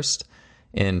explosively first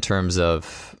in terms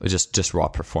of just raw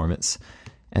performance.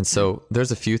 And so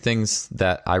there's a few things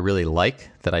that I really like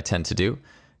that I tend to do.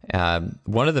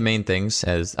 One of the main things,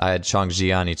 as I had Chong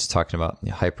Ji on, he's talking about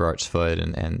hyperarch foot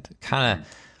and kind of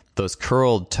those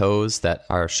curled toes that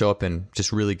show up in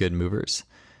just really good movers.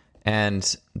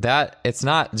 And that it's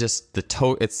not just the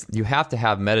toe, you have to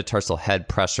have metatarsal head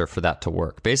pressure for that to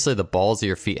work. Basically, the balls of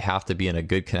your feet have to be in a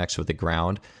good connection with the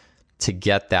ground to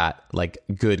get that like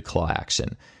good claw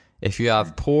action. If you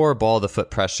have poor ball of the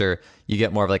foot pressure, you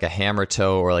get more of like a hammer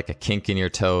toe or like a kink in your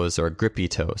toes or grippy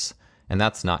toes. And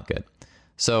that's not good.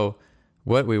 So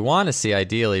what we want to see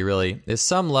ideally really is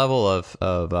some level of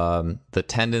the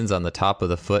tendons on the top of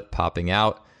the foot popping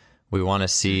out. We want to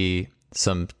see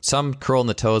some curl in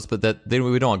the toes, but then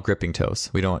we don't want gripping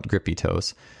toes. We don't want grippy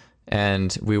toes.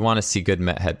 And we want to see good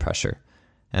met head pressure.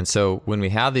 And so when we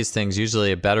have these things,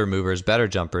 usually better movers, better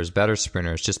jumpers, better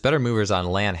sprinters, just better movers on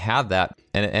land have that.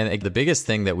 And the biggest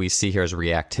thing that we see here is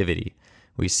reactivity.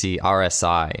 We see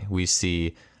RSI. We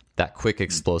see that quick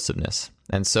explosiveness.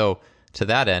 And so to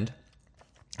that end,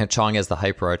 and Chong has the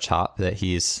hyperarch hop that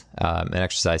he's an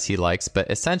exercise he likes.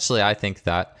 But essentially, I think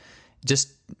that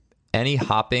just any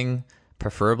hopping,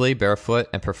 preferably barefoot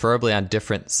and preferably on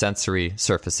different sensory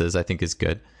surfaces, I think is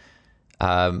good.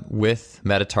 With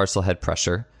metatarsal head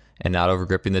pressure and not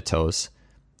overgripping the toes,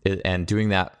 and doing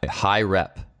that high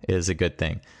rep is a good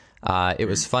thing. It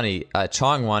was funny.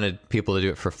 Chong wanted people to do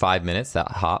it for 5 minutes,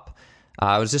 that hop.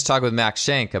 I was just talking with Max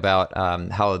Shank about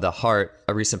how the heart,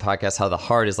 a recent podcast, how the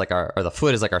heart is like the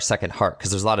foot is like our second heart, because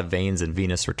there's a lot of veins and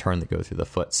venous return that go through the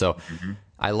foot. So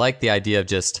I like the idea of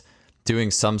just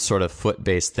doing some sort of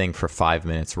foot-based thing for 5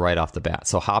 minutes right off the bat.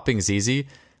 So hopping's easy.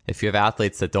 If you have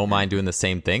athletes that don't mind doing the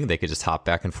same thing, they could just hop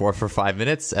back and forth for 5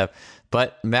 minutes.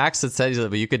 But Max had said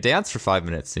you could dance for 5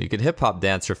 minutes. You could hip hop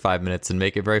dance for 5 minutes and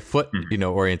make it very foot,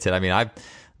 oriented. I mean, I've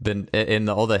been in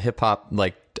all the hip hop,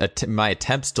 like my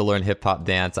attempts to learn hip hop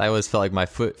dance. I always felt like my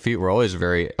feet were always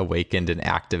very awakened and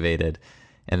activated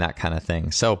and that kind of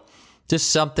thing. So just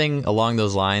something along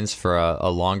those lines for a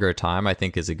longer time, I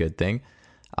think is a good thing.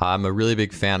 I'm a really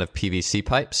big fan of PVC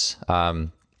pipes,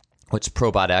 which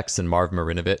Probot X and Marv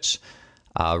Marinovich,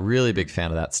 really big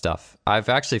fan of that stuff. I've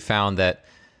actually found that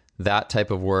type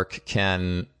of work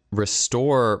can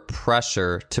restore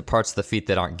pressure to parts of the feet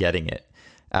that aren't getting it.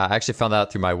 I actually found that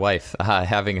out through my wife,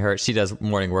 having her. She does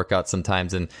morning workouts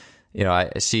sometimes, and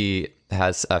she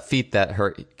has feet that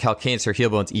her calcaneus, her heel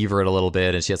bones evert a little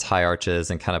bit, and she has high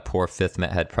arches and kind of poor fifth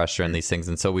met head pressure and these things.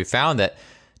 And so we found that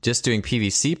just doing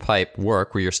PVC pipe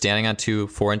work, where you're standing on 2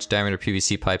 4-inch diameter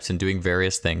PVC pipes and doing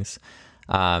various things.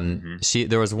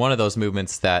 There was one of those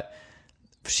movements that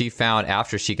she found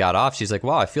after she got off. She's like,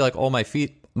 wow, I feel like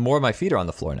more of my feet are on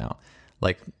the floor now.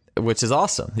 Like, which is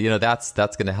awesome. That's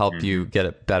going to help you get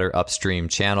a better upstream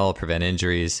channel, prevent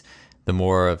injuries. The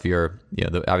more of your,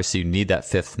 obviously you need that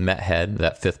fifth met head,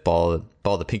 that fifth ball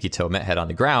of the pinky toe met head on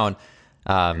the ground,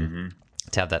 to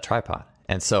have that tripod.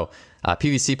 And so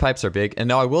PVC pipes are big. And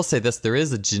now I will say this, there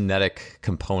is a genetic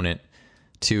component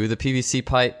to the PVC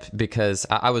pipe, because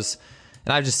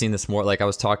I've just seen this more, like I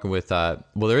was talking with,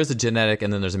 there is a genetic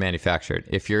and then there's a manufactured.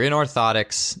 If you're in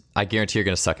orthotics, I guarantee you're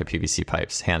going to suck at PVC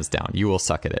pipes, hands down. You will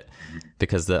suck at it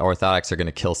because the orthotics are going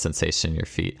to kill sensation in your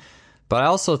feet. But I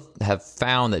also have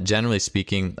found that generally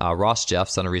speaking, Ross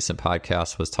Jeffs on a recent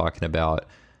podcast was talking about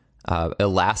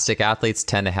elastic athletes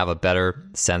tend to have a better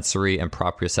sensory and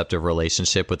proprioceptive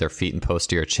relationship with their feet and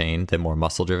posterior chain than more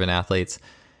muscle-driven athletes.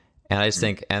 And I just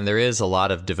think, and there is a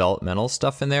lot of developmental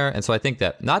stuff in there. And so I think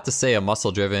that, not to say a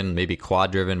muscle-driven, maybe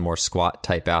quad-driven, more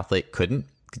squat-type athlete couldn't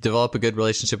develop a good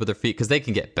relationship with their feet, because they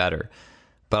can get better.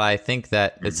 But I think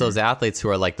that it's those athletes who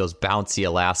are like those bouncy,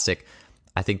 elastic,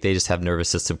 I think they just have nervous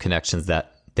system connections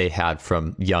that they had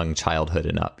from young childhood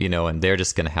and up, and they're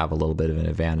just going to have a little bit of an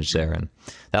advantage there. And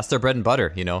that's their bread and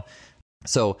butter,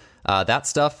 So that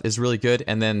stuff is really good.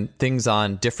 And then things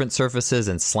on different surfaces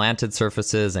and slanted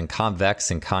surfaces and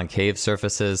convex and concave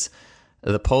surfaces.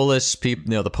 The Polish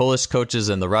people, the Polish coaches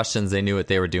and the Russians, they knew what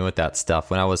they were doing with that stuff.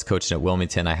 When I was coaching at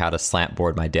Wilmington, I had a slant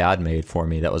board my dad made for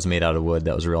me that was made out of wood.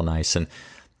 That was real nice. And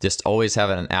just always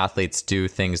having athletes do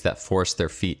things that force their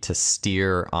feet to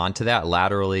steer onto that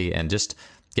laterally and just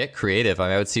get creative.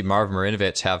 I would see Marv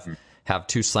Marinovich have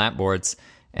 2 slant boards,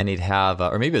 and he'd have,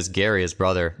 or maybe it was Gary, his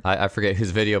brother, I forget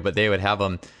whose video, but they would have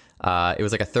him it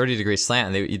was like a 30-degree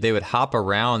slant, and they would hop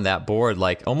around that board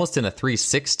like almost in a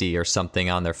 360 or something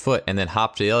on their foot, and then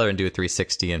hop to the other and do a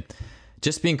 360. And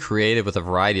just being creative with a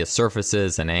variety of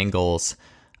surfaces and angles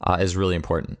is really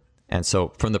important. And so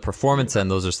from the performance end,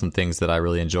 those are some things that I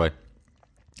really enjoy.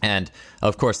 And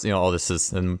of course, all this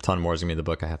is, and a ton more is gonna be in the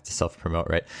book. I have to self-promote,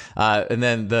 right? And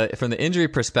then from the injury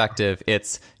perspective,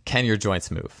 it's, can your joints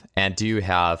move? And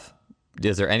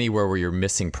is there anywhere where you're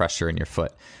missing pressure in your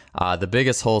foot? The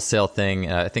biggest wholesale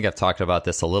thing, I think I've talked about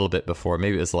this a little bit before,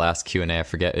 maybe it was the last Q&A, I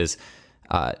forget, is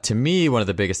to me, one of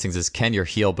the biggest things is, can your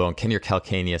heel bone, can your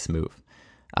calcaneus move?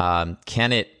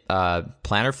 Can it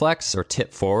plantar flex or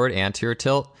tip forward, anterior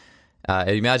tilt?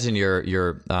 Imagine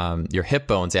your hip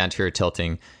bone's anterior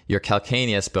tilting, your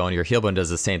calcaneus bone, your heel bone does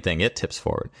the same thing. It tips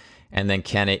forward. And then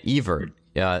can it evert?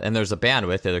 And there's a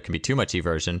bandwidth, there can be too much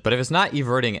eversion. But if it's not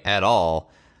everting at all,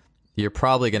 you're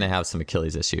probably going to have some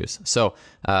Achilles issues. So,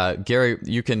 Gary,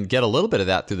 you can get a little bit of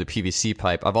that through the PVC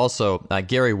pipe. I've also,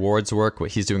 Gary Ward's work,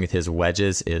 what he's doing with his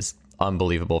wedges is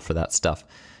unbelievable for that stuff.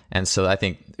 And so I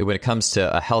think when it comes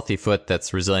to a healthy foot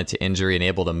that's resilient to injury and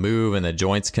able to move and the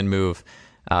joints can move,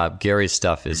 Gary's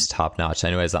stuff is top notch. I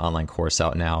know he has an online course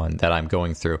out now and that I'm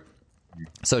going through.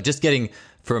 So just getting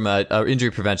from a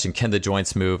injury prevention, can the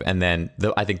joints move? And then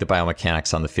I think the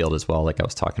biomechanics on the field as well, like I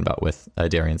was talking about with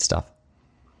Darian's stuff.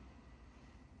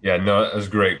 Yeah, no, that was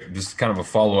great. Just kind of a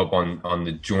follow-up on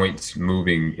the joints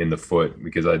moving in the foot,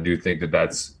 because I do think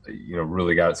that's,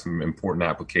 really got some important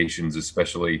applications,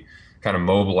 especially kind of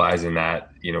mobilizing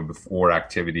that, before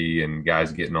activity and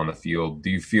guys getting on the field. Do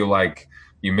you feel like,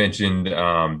 you mentioned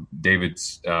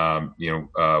David's,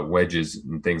 wedges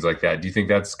and things like that. Do you think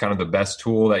that's kind of the best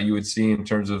tool that you would see in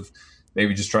terms of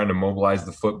maybe just trying to mobilize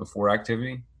the foot before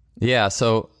activity? Yeah,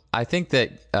 so I think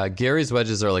that Gary's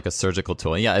wedges are like a surgical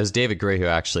tool. And yeah, it was David Gray who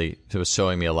actually was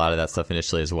showing me a lot of that stuff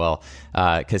initially as well.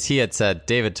 Because he had said,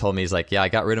 David told me, he's like, yeah, I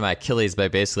got rid of my Achilles by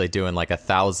basically doing like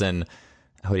 1,000,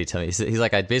 what did he tell me? He's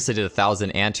like, I basically did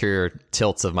 1,000 anterior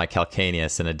tilts of my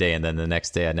calcaneus in a day. And then the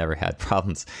next day I never had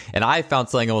problems. And I found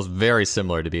something almost very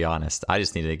similar, to be honest. I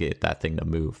just needed to get that thing to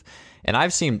move. And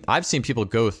I've seen people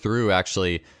go through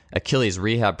actually Achilles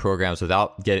rehab programs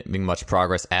without getting much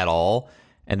progress at all.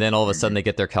 And then all of a sudden they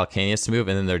get their calcaneus to move,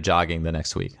 and then they're jogging the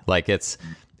next week. Like it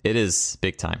is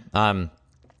big time.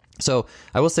 So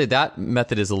I will say that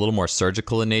method is a little more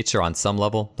surgical in nature on some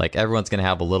level. Like everyone's going to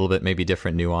have a little bit, maybe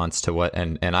different nuance to what,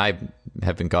 and I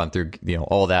haven't gone through,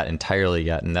 all that entirely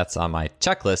yet. And that's on my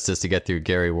checklist, is to get through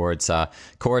Gary Ward's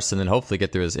course, and then hopefully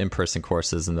get through his in-person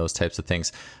courses and those types of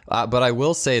things. But I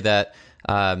will say that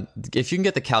if you can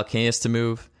get the calcaneus to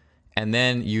move, and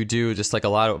then you do just like a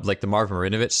lot of like the Marvin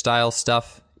Marinovich style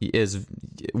stuff is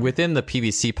within the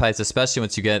PVC pipes, especially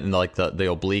once you get into like the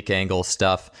oblique angle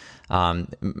stuff.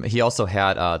 He also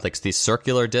had like these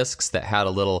circular discs that had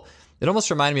it almost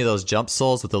reminded me of those jump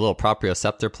soles with the little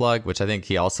proprioceptor plug, which I think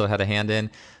he also had a hand in.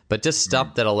 But just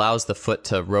stuff that allows the foot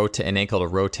to rotate, an ankle to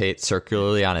rotate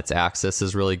circularly on its axis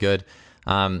is really good.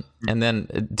 And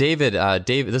then David,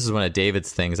 this is one of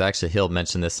David's things. Actually, he'll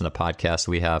mention this in a podcast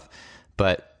we have,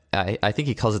 but I think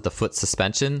he calls it the foot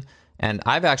suspension. And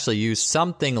I've actually used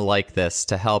something like this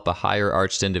to help a higher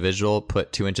arched individual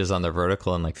put 2 inches on their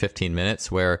vertical in like 15 minutes,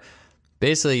 where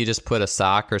basically you just put a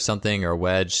sock or something or a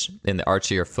wedge in the arch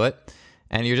of your foot,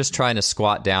 and you're just trying to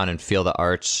squat down and feel the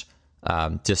arch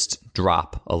just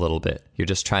drop a little bit. You're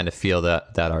just trying to feel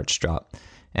that arch drop.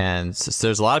 And so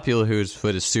there's a lot of people whose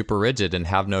foot is super rigid and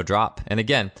have no drop. And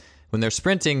again, when they're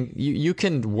sprinting, you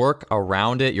can work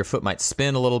around it. Your foot might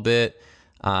spin a little bit.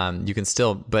 You can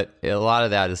still, but a lot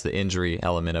of that is the injury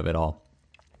element of it all.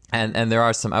 And there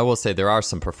are some, I will say there are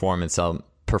some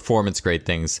performance grade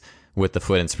things with the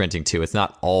foot in sprinting too. It's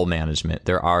not all management.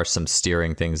 There are some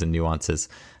steering things and nuances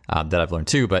that I've learned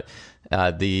too. But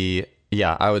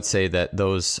I would say that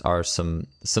those are some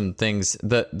things.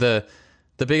 The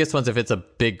biggest ones, if it's a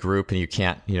big group and you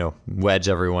can't, wedge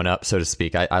everyone up, so to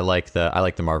speak. I like the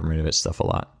Marvin Marinovich stuff a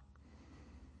lot.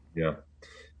 Yeah.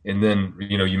 And then,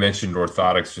 you mentioned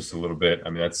orthotics just a little bit.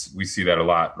 I mean, we see that a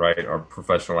lot, right? Our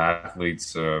professional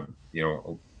athletes, everybody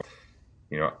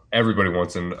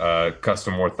wants a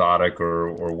custom orthotic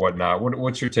or whatnot.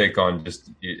 What's your take on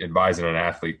just advising an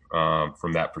athlete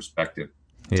from that perspective?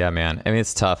 Yeah, man. I mean,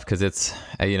 it's tough because it's,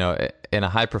 in a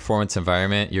high performance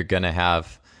environment, you're going to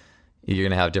have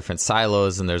different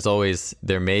silos, and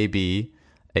there may be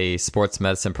a sports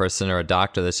medicine person or a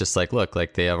doctor that's just like, look,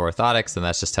 like they have orthotics and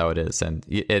that's just how it is. And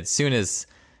as soon as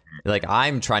like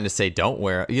I'm trying to say don't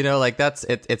wear,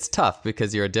 it's tough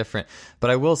because you're different. But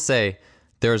I will say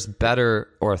there's better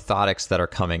orthotics that are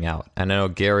coming out. And I know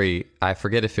Gary, I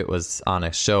forget if it was on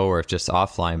a show or if just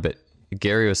offline, but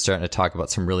Gary was starting to talk about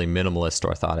some really minimalist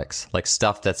orthotics, like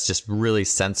stuff that's just really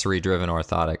sensory driven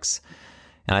orthotics.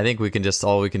 And I think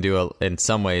all we can do in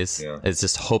some ways is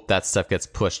just hope that stuff gets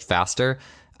pushed faster.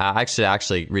 I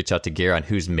actually reach out to Gary on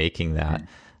who's making that.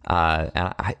 And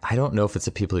I don't know if it's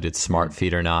the people who did Smart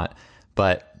Feet or not.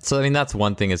 But so, I mean, that's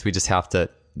one thing is we just have to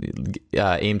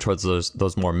aim towards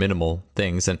those more minimal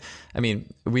things. And I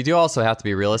mean, we do also have to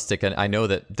be realistic. And I know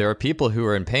that there are people who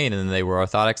are in pain and then they wear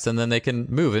orthotics and then they can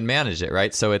move and manage it,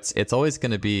 right? So it's always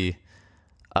going to be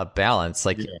a balance.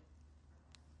 Like, yeah,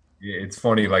 it's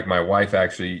funny. Like my wife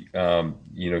actually,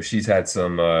 she's had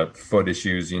some foot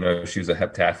issues. She was a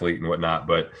heptathlete and whatnot.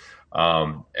 But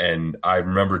and I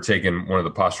remember taking one of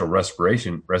the postural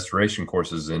restoration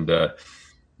courses, and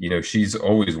she's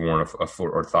always worn a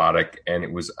foot orthotic, and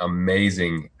it was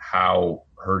amazing how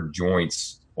her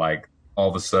joints, like all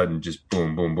of a sudden, just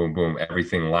boom, boom, boom, boom,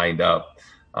 everything lined up,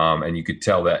 and you could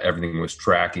tell that everything was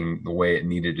tracking the way it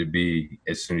needed to be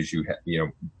as soon as you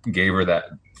gave her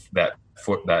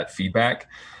that feedback.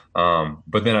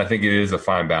 But then I think it is a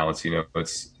fine balance.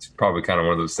 It's probably kind of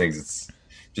one of those things. It's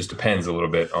just depends a little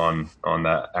bit on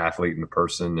that athlete and the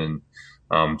person, and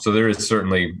so there is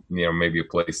certainly maybe a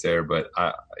place there. But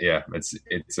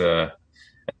it's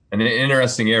an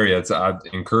interesting area. It's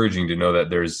encouraging to know that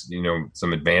there's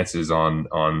some advances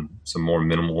on some more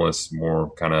minimalist,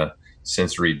 more kind of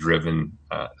sensory driven.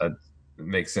 It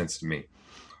makes sense to me.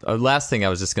 Last thing I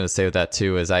was just going to say with that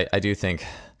too is I do think,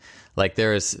 like,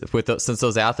 since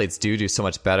those athletes do so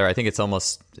much better, I think it's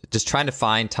almost just trying to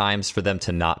find times for them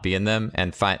to not be in them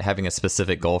and having a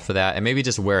specific goal for that, and maybe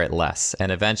just wear it less.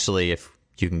 And eventually, if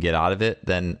you can get out of it,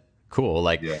 then cool.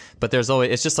 But there's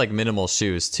always, it's just like minimal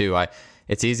shoes too.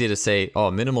 It's easy to say,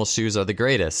 oh, minimal shoes are the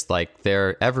greatest. Like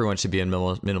everyone should be in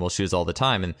minimal shoes all the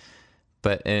time.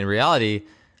 But in reality,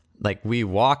 like, we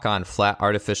walk on flat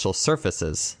artificial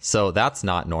surfaces. So that's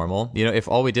not normal. If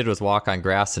all we did was walk on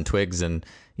grass and twigs and,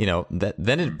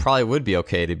 then it probably would be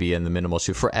okay to be in the minimal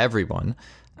shoe for everyone.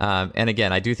 And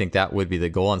again, I do think that would be the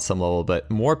goal on some level.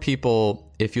 But more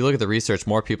people, if you look at the research,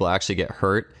 more people actually get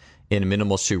hurt in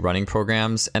minimal shoe running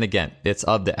programs. And again, it's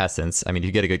of the essence. I mean,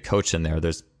 you get a good coach in there,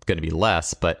 there's going to be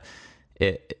less. But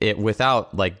it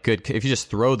without like good, if you just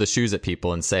throw the shoes at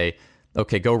people and say,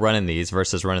 okay, go run in these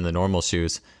versus running the normal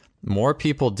shoes, more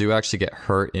people do actually get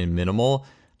hurt in minimal.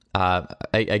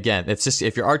 Again, it's just,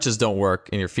 if your arches don't work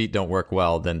and your feet don't work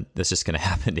well, then that's just going to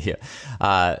happen to you.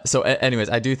 So anyways,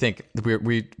 I do think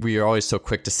we are always so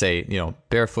quick to say,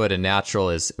 barefoot and natural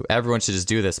is, everyone should just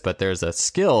do this, but there's a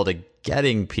skill to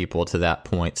getting people to that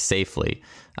point safely.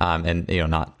 And,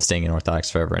 not staying in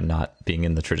orthotics forever and not being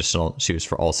in the traditional shoes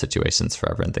for all situations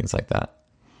forever and things like that.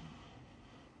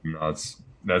 No,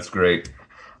 that's great.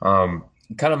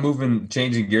 Kind of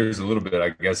changing gears a little bit, I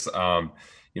guess.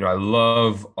 I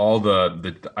love all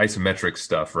the isometric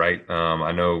stuff, right?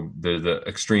 I know the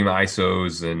extreme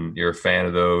ISOs, and you're a fan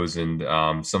of those, and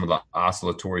some of the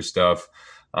oscillatory stuff.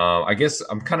 I guess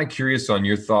I'm kind of curious on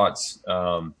your thoughts.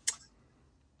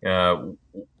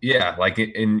 Like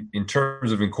in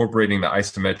terms of incorporating the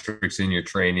isometrics in your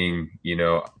training,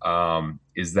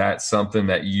 is that something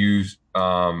that you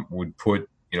would put,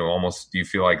 almost, do you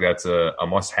feel like that's a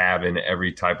must-have in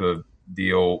every type of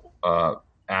deal,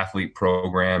 athlete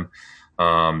program?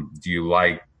 Do you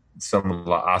like some of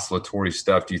the oscillatory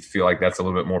stuff? Do you feel like that's a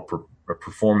little bit more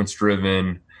performance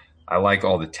driven? I like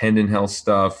all the tendon health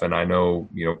stuff, and I know,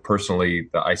 personally,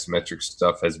 the isometric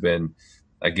stuff has been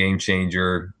a game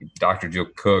changer. Dr. Jill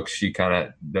Cook, she kind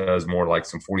of does more like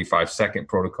some 45-second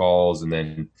protocols, and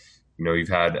then you've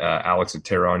had Alex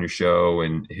Atera on your show,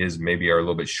 and his maybe are a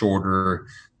little bit shorter,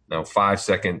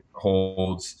 5-second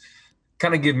holds.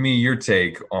 Kind of give me your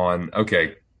take on,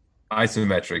 okay,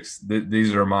 isometrics.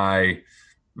 These are my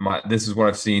this is what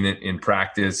I've seen in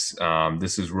practice.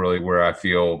 This is really where I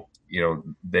feel,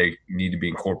 they need to be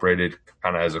incorporated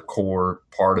kind of as a core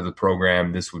part of the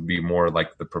program. This would be more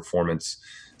like the performance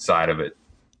side of it.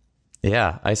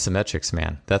 Yeah, isometrics,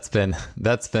 man. That's been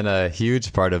a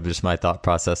huge part of just my thought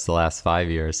process the last 5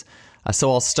 years.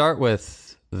 So I'll start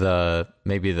with the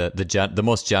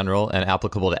most general and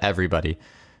applicable to everybody,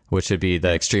 which would be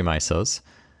the extreme ISOs.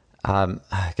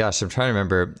 Gosh, I'm trying to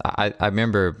remember. I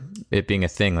remember it being a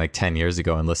thing like 10 years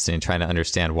ago and listening, trying to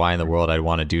understand why in the world I'd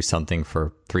want to do something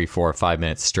for 3, 4, or 5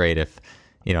 minutes straight if,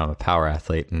 I'm a power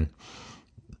athlete. And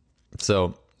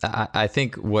so I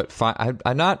think I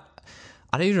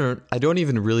don't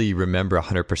even really remember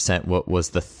 100% what was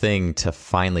the thing to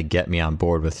finally get me on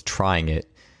board with trying it.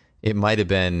 It might have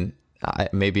been,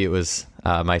 maybe it was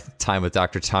my time with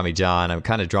Dr. Tommy John. I'm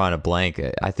kind of drawing a blank.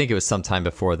 I think it was sometime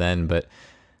before then, but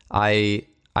I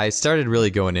started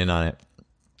really going in on it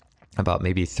about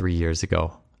maybe 3 years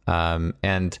ago.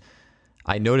 And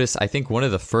I think one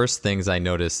of the first things I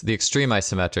noticed, the extreme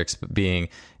isometrics being,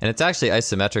 and it's actually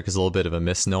isometric is a little bit of a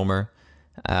misnomer.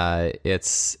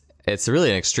 It's really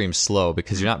an extreme slow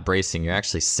because you're not bracing, you're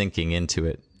actually sinking into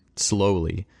it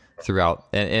slowly throughout.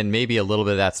 And maybe a little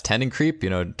bit of that's tendon creep,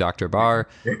 Dr. Barr.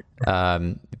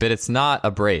 But it's not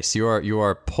a brace. You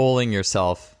are pulling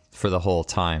yourself for the whole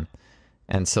time.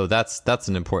 And so that's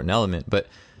an important element. But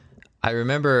I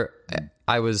remember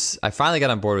I finally got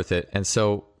on board with it. And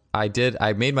so I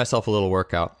made myself a little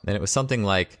workout, and it was something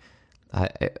like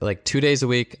 2 days a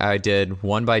week. I did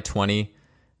 1x20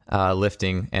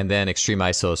 lifting, and then extreme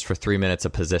isos for 3 minutes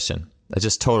of position.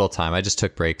 Just total time. I just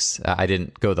took breaks. I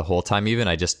didn't go the whole time even.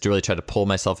 I just really tried to pull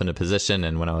myself into position,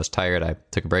 and when I was tired, I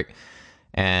took a break.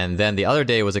 And then the other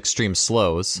day was extreme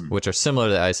slows, which are similar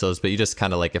to the isos, but you just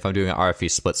kind of if I'm doing an RFE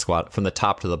split squat from the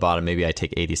top to the bottom, maybe I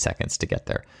take 80 seconds to get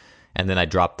there. And then I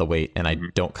drop the weight, and I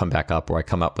don't come back up, or I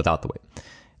come up without the weight.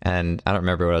 And I don't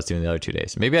remember what I was doing the other 2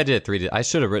 days. Maybe I did it 3 days. I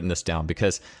should have written this down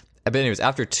but anyways,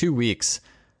 after 2 weeks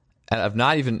of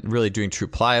not even really doing true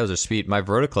plyos or speed, my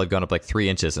vertical had gone up 3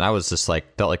 inches, and I was just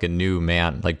felt like a new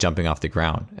man, jumping off the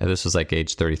ground. And this was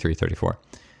age 33, 34.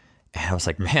 And I was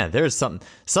like, man, there's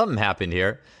something happened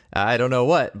here. I don't know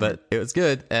what, but it was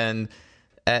good. And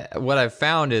what I've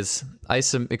found is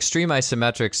extreme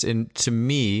isometrics, to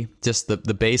me, just the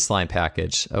baseline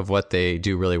package of what they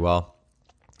do really well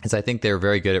is I think they're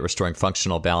very good at restoring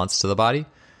functional balance to the body.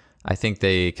 I think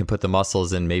they can put the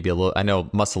muscles in maybe a little, I know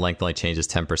muscle length only changes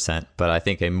 10%, but I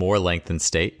think a more lengthened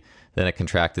state than a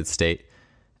contracted state.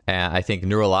 And I think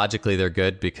neurologically they're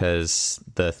good because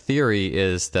the theory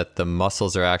is that the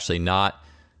muscles are actually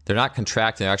they're not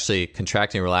contracting, they're actually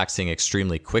contracting and relaxing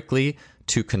extremely quickly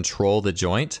to control the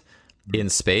joint in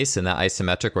space in that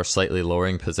isometric or slightly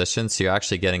lowering position. So you're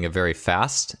actually getting a very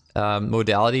fast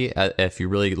modality if you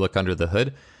really look under the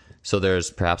hood. So there's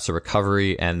perhaps a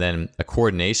recovery and then a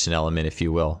coordination element, if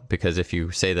you will, because if you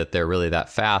say that they're really that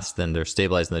fast, then they're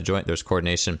stabilizing the joint, there's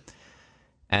coordination.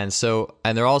 And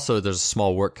there's a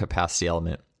small work capacity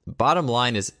element. Bottom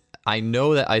line is, I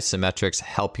know that isometrics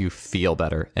help you feel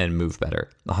better and move better,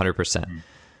 100%.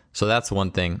 So that's one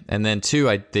thing. And then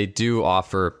two, they do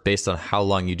offer, based on how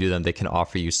long you do them, they can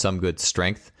offer you some good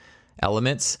strength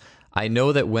elements. I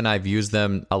know that when I've used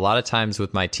them, a lot of times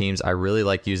with my teams, I really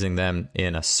like using them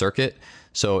in a circuit.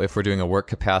 So if we're doing a work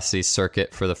capacity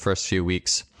circuit for the first few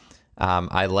weeks,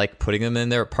 I like putting them in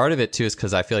there. Part of it too is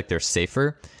because I feel like they're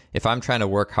safer. If I'm trying to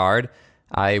work hard,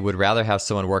 I would rather have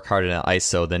someone work hard in an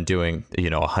ISO than doing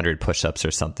 100 push-ups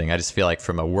or something. I just feel like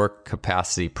from a work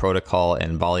capacity protocol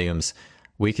and volumes,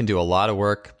 we can do a lot of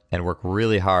work and work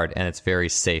really hard, and it's very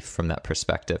safe from that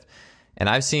perspective. And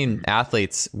I've seen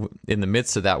athletes in the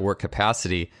midst of that work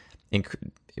capacity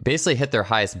basically hit their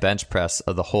highest bench press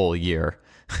of the whole year.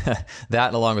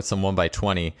 That along with some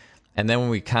 1x20. And then when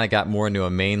we kind of got more into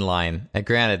a main line, and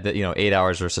granted that 8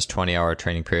 hours versus 20-hour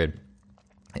training period,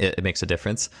 it makes a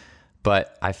difference.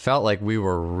 But I felt like we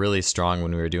were really strong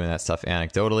when we were doing that stuff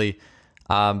anecdotally.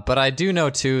 But I do know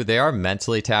too, they are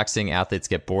mentally taxing. Athletes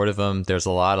get bored of them. There's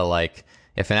a lot of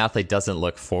if an athlete doesn't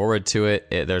look forward to it,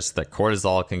 there's the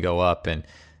cortisol can go up, and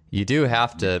you do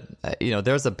have to,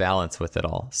 there's a balance with it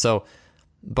all. So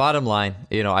bottom line,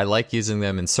 I like using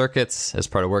them in circuits as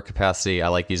part of work capacity. I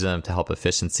like using them to help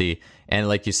efficiency. And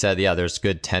like you said, yeah, there's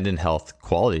good tendon health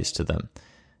qualities to them.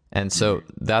 And so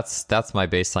that's my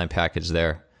baseline package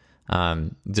there.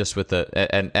 Just with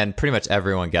and pretty much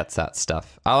everyone gets that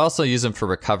stuff. I'll also use them for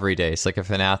recovery days. Like if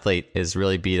an athlete is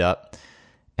really beat up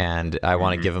and I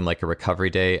want to give them a recovery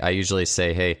day, I usually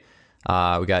say, hey,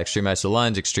 we got extreme iso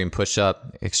lunge, extreme push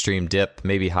up, extreme dip,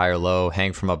 maybe high or low,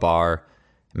 hang from a bar,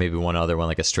 maybe one other one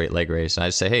like a straight leg raise. And I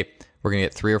just say, hey, we're going to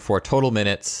get 3 or 4 total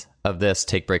minutes of this.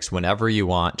 Take breaks whenever you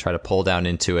want. Try to pull down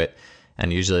into it.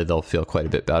 And usually they'll feel quite a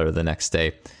bit better the next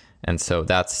day. And so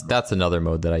that's another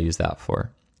mode that I use that for.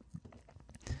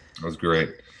 That was great.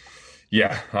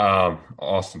 Yeah.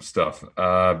 Awesome stuff.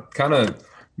 Kind of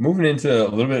moving into a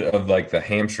little bit of the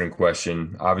hamstring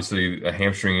question. Obviously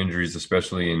hamstring injuries,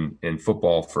 especially in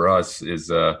football for us,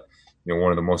 is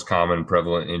one of the most common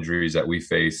prevalent injuries that we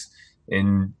face.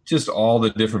 And just all the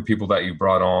different people that you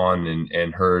brought on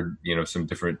and heard, some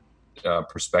different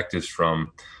perspectives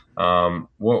from,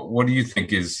 what do you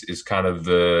think is kind of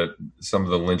some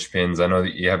of the linchpins? I know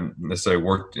that you haven't necessarily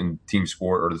worked in team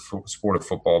sport or the sport of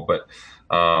football, but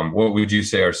what would you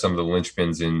say are some of the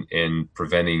linchpins in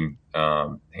preventing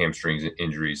hamstring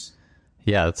injuries?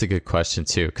 Yeah, that's a good question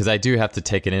too, because I do have to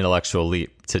take an intellectual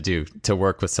leap to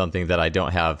work with something that I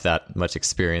don't have that much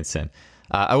experience in.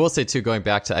 I will say too, going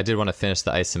back to, I did want to finish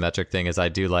the isometric thing, is I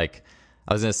do like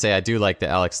I was going to say, I do like the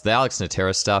Alex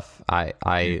Natera stuff.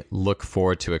 I look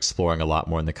forward to exploring a lot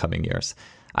more in the coming years.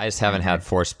 I just haven't had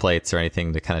force plates or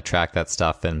anything to kind of track that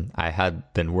stuff. And I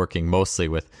had been working mostly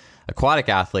with aquatic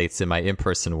athletes in my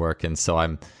in-person work. And so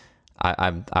I'm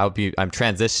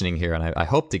transitioning here, and I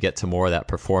hope to get to more of that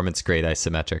performance grade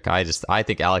isometric. I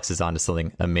think Alex is onto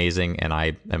something amazing, and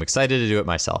I am excited to do it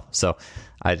myself. So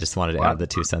I just wanted to add the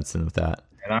 2 cents in with that.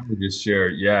 And I would just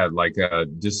share,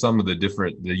 just some of the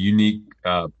unique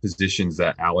positions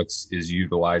that Alex is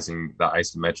utilizing the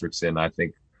isometrics in, I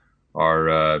think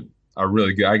are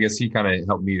really good. I guess he kind of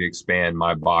helped me to expand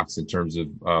my box in terms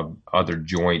of other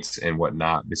joints and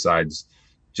whatnot, besides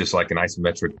just like an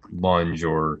isometric lunge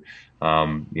or,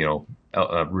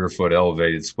 a rear foot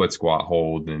elevated split squat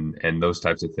hold and those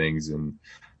types of things. And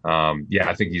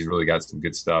I think he's really got some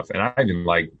good stuff. And I even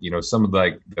like, some of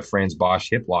the Franz Bosch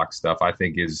hip lock stuff, I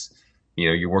think is,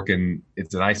 you're working,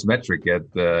 it's an isometric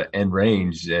at the end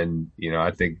range. And,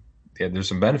 I think there's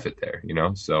some benefit there,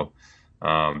 so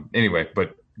anyway,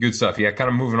 but good stuff. Yeah. Kind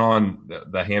of moving on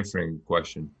the hamstring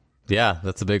question. Yeah,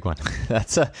 that's a big one.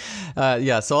 That's so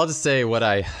I'll just say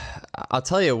I'll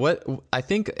tell you what I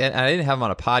think, and I didn't have him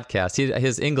on a podcast.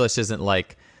 His English isn't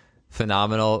like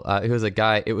phenomenal. He was a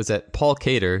guy, it was at Paul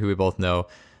Cater, who we both know,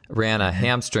 ran a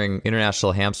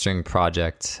international hamstring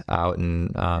project out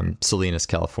in Salinas,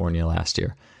 California last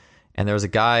year. And there was a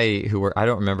guy I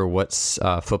don't remember what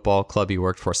football club he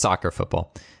worked for, soccer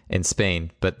football in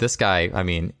Spain. But this guy, I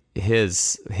mean,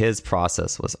 his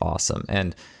process was awesome.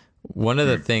 And one of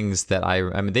the things that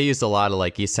they used a lot of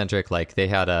like eccentric, like they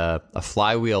had a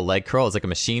flywheel leg curl. It's like a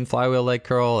machine flywheel leg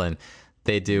curl. And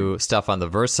they do stuff on the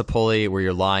Versa pulley where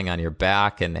you're lying on your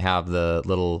back and have the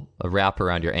little wrap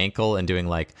around your ankle and doing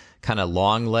like kind of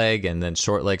long leg and then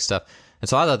short leg stuff. And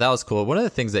so I thought that was cool. One of the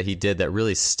things that he did that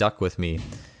really stuck with me,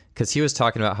 because he was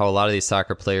talking about how a lot of these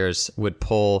soccer players would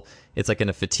pull, it's like in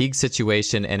a fatigue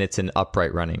situation and it's in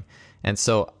upright running. And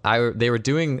so they were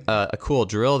doing a cool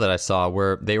drill that I saw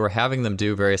where they were having them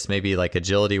do various maybe like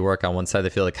agility work on one side of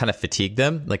the field to kind of fatigue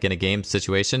them, like in a game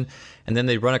situation. And then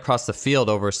they'd run across the field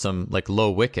over some like low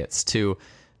wickets to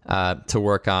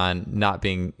work on not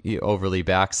being overly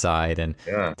backside and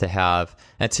to have.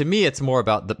 And to me, it's more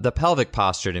about the pelvic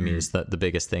posture to me is the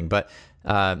biggest thing. But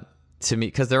to me,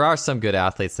 because there are some good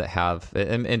athletes that have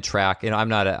in track,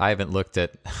 I haven't looked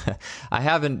at, I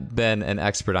haven't been an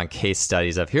expert on case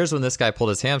studies of here's when this guy pulled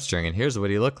his hamstring and here's what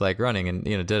he looked like running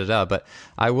and But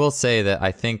I will say that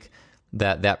I think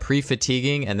that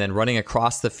pre-fatiguing and then running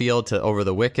across the field to over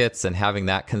the wickets and having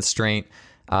that constraint,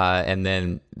 and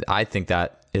then I think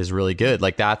that is really good.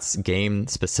 Like that's game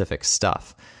specific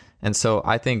stuff. And so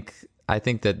I think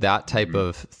that type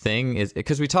of thing is,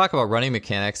 because we talk about running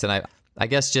mechanics, and I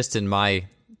guess just in my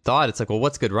thought, it's like, well,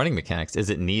 what's good running mechanics? Is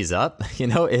it knees up?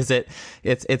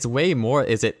 It's way more.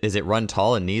 Is it run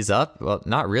tall and knees up? Well,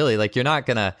 not really. Like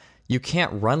you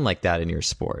can't run like that in your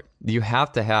sport. You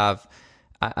have to have,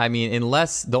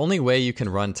 unless the only way you can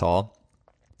run tall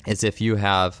is if you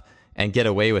have and get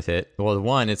away with it. Well,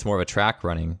 one, it's more of a track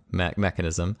running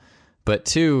mechanism, but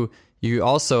two, you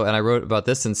also, and I wrote about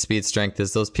this in Speed Strength,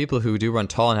 is those people who do run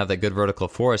tall and have that good vertical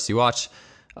force. You watch,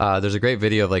 there's a great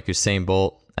video of like Usain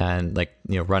Bolt and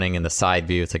running in the side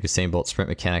view. It's like Usain Bolt sprint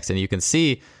mechanics, and you can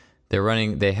see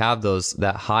they have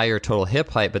that higher total hip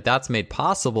height, but that's made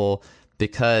possible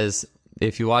because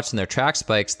if you watch in their track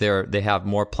spikes, they have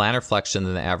more plantar flexion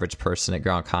than the average person at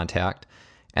ground contact.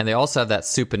 And they also have that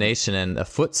supination and a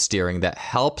foot steering that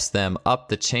helps them up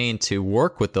the chain to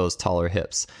work with those taller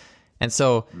hips. And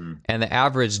so, and the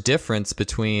average difference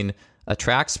between a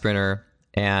track sprinter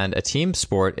and a team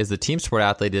sport is the team sport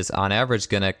athlete is on average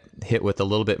going to hit with a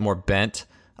little bit more bent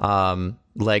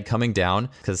leg coming down,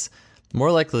 because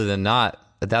more likely than not,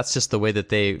 that's just the way that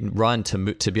they run to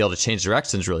be able to change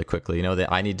directions really quickly.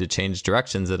 That I need to change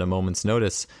directions at a moment's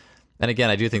notice. And again,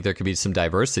 I do think there could be some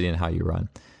diversity in how you run.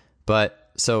 But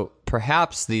so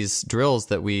perhaps these drills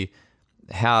that we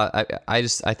have, I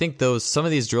think some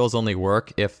of these drills only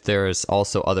work if there's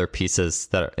also other pieces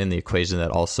that are in the equation that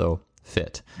also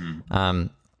fit.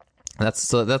 That's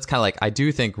kind of like, I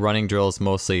do think running drills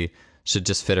mostly should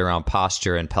just fit around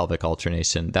posture and pelvic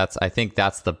alternation. I think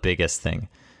that's the biggest thing.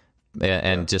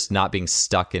 And just not being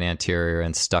stuck in anterior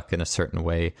and stuck in a certain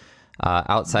way.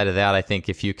 Outside of that, I think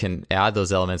if you can add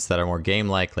those elements that are more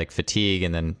game-like fatigue,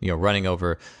 and then running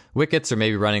over wickets, or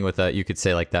maybe running with you could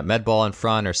say like that med ball in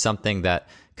front or something that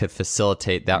could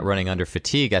facilitate that running under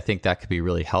fatigue, I think that could be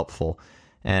really helpful.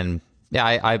 And yeah,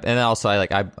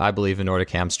 I believe in Nordic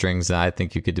hamstrings, and I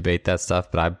think you could debate that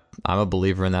stuff, but I'm a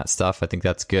believer in that stuff. I think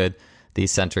that's good. The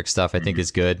eccentric stuff I think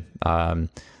is good.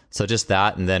 So just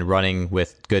that, and then running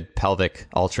with good pelvic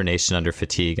alternation under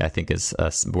fatigue, I think is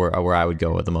where I would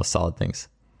go with the most solid things.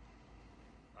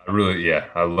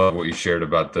 I love what you shared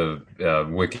about the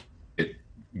wicket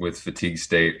with fatigue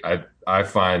state. I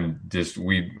find just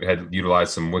we had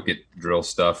utilized some wicket drill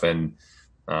stuff, and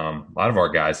a lot of our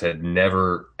guys had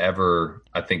never ever,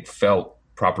 I think, felt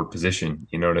proper position.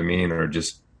 You know what I mean, or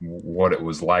just what it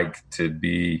was like to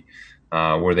be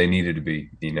where they needed to be.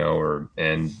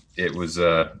 And it was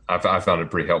I found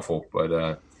it pretty helpful,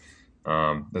 but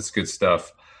that's good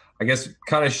stuff. I guess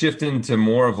kind of shifting to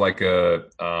more of like a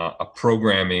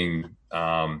programming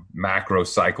macro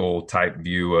cycle type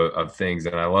view of things.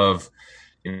 And I love,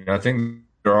 I think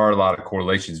there are a lot of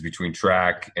correlations between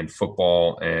track and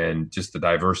football and just the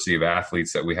diversity of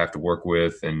athletes that we have to work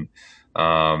with. And,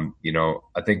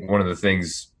 I think one of the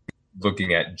things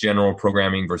looking at general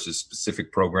programming versus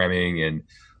specific programming and,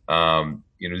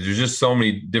 there's just so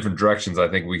many different directions I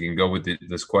think we can go with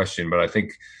this question. But I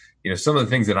think, some of the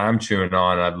things that I'm chewing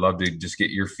on, I'd love to just get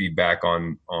your feedback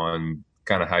on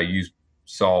kind of how you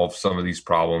solve some of these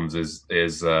problems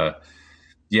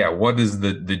what is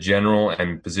the general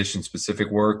and position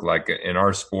specific work like in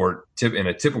our sport in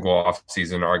a typical off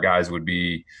season. Our guys would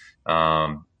be,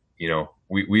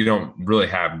 we don't really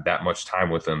have that much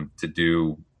time with them to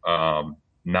do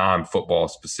non-football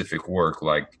specific work.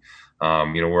 Like,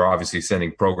 we're obviously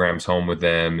sending programs home with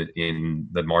them in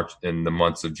the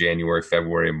months of January,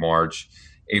 February, and March.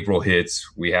 April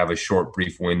hits, we have a short,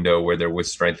 brief window where they're with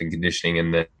strength and conditioning,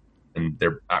 and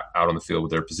they're out on the field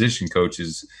with their position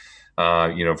coaches,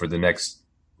 for the next,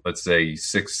 let's say,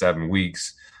 6-7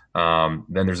 weeks.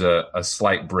 Then there's a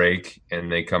slight break,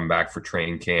 and they come back for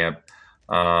training camp.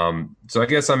 So I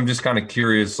guess I'm just kind of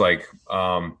curious, like,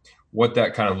 what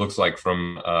that kind of looks like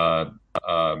from a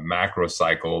macro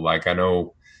cycle. Like, I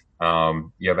know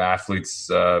you have athletes,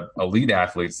 elite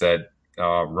athletes that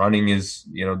running is,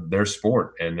 their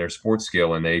sport and their sports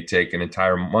skill, and they take an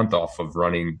entire month off of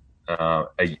running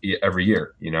every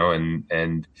year,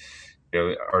 and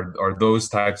are those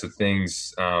types of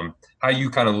things, how you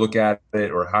kind of look at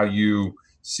it, or how you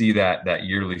see that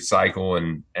yearly cycle.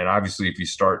 And obviously if you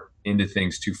start into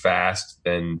things too fast,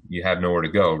 then you have nowhere to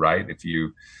go, right? If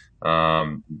you,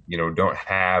 don't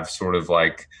have sort of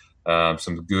like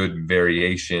some good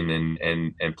variation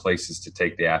and places to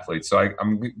take the athletes. So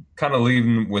I'm kind of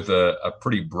leaving with a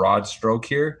pretty broad stroke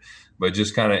here, but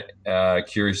just kind of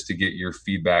curious to get your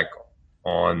feedback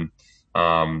on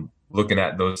looking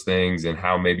at those things and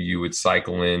how maybe you would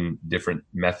cycle in different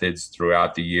methods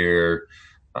throughout the year.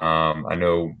 I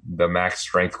know the max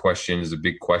strength question is a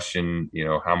big question.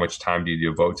 How much time do you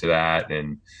devote to that?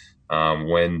 And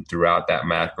when throughout that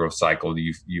macro cycle do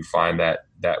you find that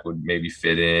would maybe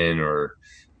fit in, or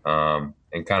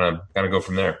and kind of go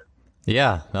from there?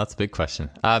 Yeah, that's a big question.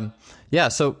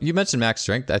 So you mentioned max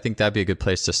strength. I think that'd be a good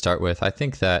place to start with. I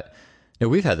think that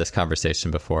we've had this conversation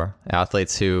before.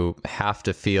 Athletes who have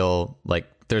to feel like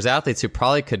there's athletes who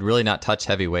probably could really not touch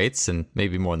heavy weights and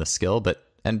maybe more in the skill,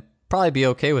 and probably be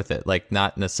okay with it. Like,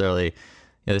 not necessarily,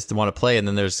 just want to play. And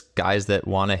then there's guys that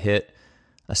want to hit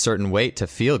a certain weight to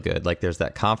feel good. Like, there's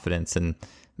that confidence, and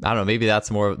I don't know, maybe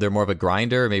they're more of a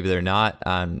grinder. Maybe they're not.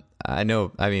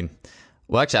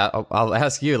 Well, actually, I'll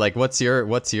ask you, like, what's your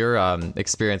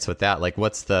experience with that? Like,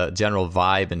 what's the general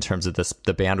vibe in terms of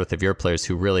the bandwidth of your players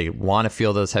who really want to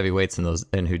feel those heavy weights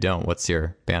and who don't? What's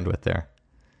your bandwidth there?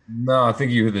 No, I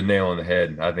think you hit the nail on the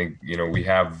head. I think, we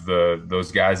have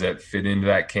those guys that fit into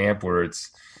that camp where it's,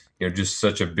 just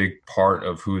such a big part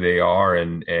of who they are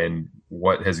and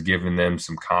what has given them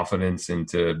some confidence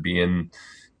into being,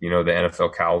 the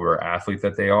NFL caliber athlete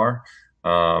that they are.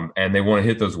 And they want to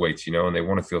hit those weights, and they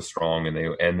want to feel strong.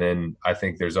 And then I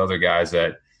think there's other guys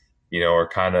that, are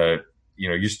kind of,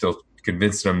 you still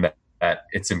convince them that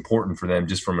it's important for them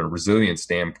just from a resilience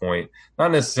standpoint,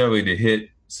 not necessarily to hit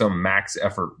some max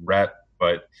effort rep,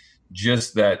 but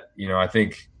just that, I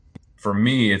think for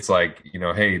me, it's like,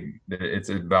 hey, it's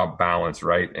about balance,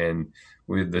 right? And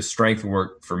with the strength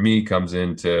work for me comes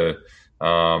into,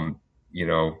 we're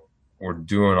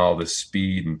doing all this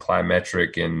speed and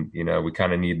plyometric, and, we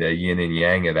kind of need the yin and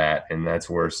yang of that. And that's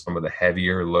where some of the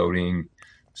heavier loading,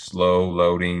 slow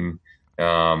loading,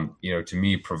 to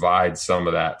me provides some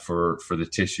of that for the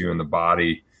tissue and the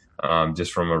body,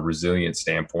 just from a resilience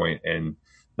standpoint. And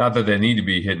not that they need to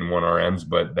be hitting 1RMs,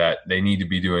 but that they need to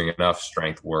be doing enough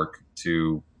strength work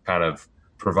to kind of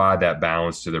provide that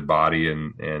balance to their body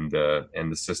and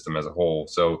the system as a whole.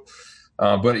 So,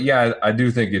 but yeah, I do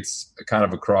think it's kind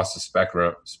of across the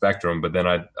spectrum. But then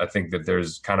I think that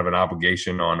there's kind of an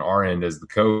obligation on our end as the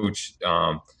coach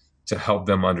to help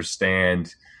them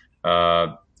understand,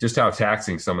 just how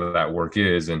taxing some of that work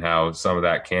is, and how some of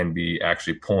that can be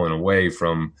actually pulling away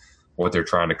from what they're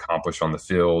trying to accomplish on the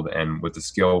field and with the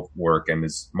skill work. And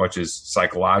as much as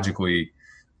psychologically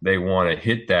they want to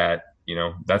hit that,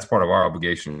 that's part of our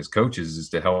obligation as coaches, is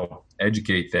to help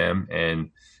educate them and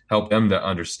help them to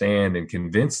understand and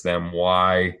convince them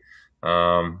why,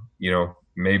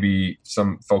 maybe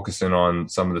some focusing on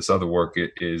some of this other work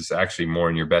is actually more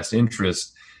in your best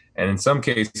interest. And in some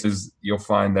cases, you'll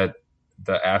find that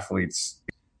the athletes,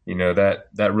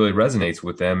 that really resonates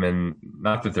with them, and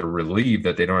not that they're relieved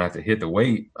that they don't have to hit the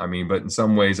weight. I mean, but in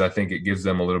some ways, I think it gives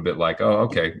them a little bit like, oh,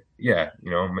 okay, yeah,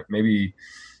 maybe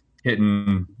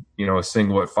hitting, a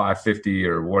single at 550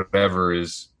 or whatever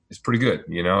is pretty good.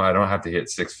 I don't have to hit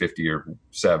 650 or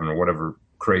 7 or whatever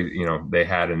crazy, they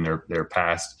had in their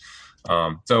past.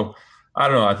 So I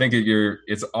don't know. I think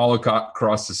it's all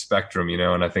across the spectrum,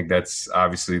 and I think that's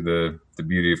obviously the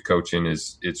beauty of coaching,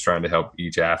 is it's trying to help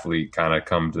each athlete kind of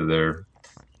come to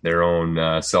their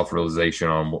own self-realization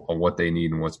on what they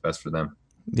need and what's best for them.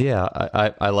 Yeah,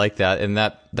 I like that. And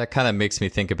that kind of makes me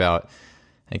think about,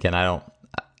 again,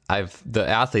 the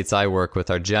athletes I work with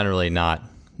are generally not,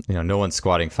 no one's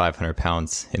squatting 500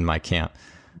 pounds in my camp.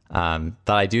 But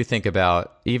I do think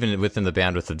about, even within the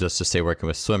bandwidth of just to say working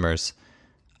with swimmers,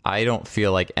 I don't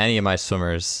feel like any of my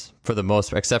swimmers, for the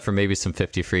most part, except for maybe some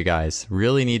 50 free guys,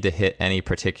 really need to hit any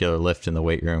particular lift in the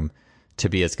weight room to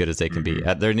be as good as they can be.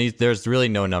 There's really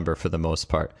no number for the most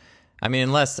part. At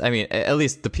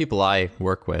least the people I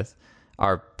work with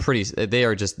are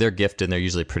they're gifted, and they're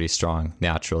usually pretty strong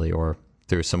naturally or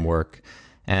through some work.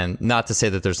 And not to say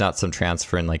that there's not some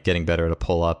transfer in like getting better at a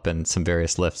pull up and some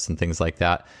various lifts and things like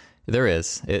that. There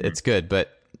is. It's good,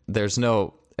 but there's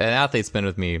no. An athlete's been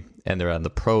with me and they're on the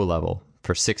pro level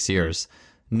for 6 years.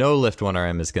 No lift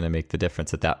 1RM is going to make the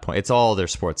difference at that point. It's all their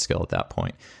sports skill at that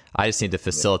point. I just need to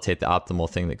facilitate the optimal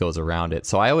thing that goes around it.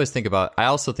 So I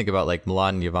also think about like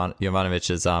Milan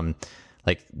Jovanovic's,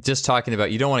 like just talking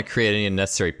about, you don't want to create any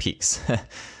unnecessary peaks.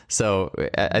 So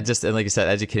and like you said,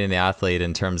 educating the athlete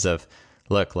in terms of,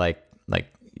 look, like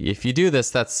if you do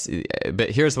this, but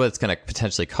here's what it's going to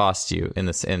potentially cost you in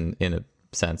a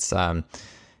sense.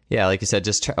 Yeah, like you said,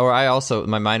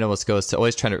 my mind almost goes to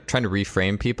always trying to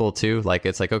reframe people too. Like,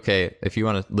 it's like, okay, if you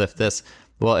want to lift this,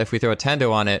 well, if we throw a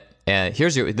tendo on it, and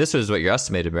this is what your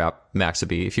estimated max would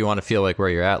be. If you want to feel like where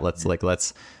you're at, let's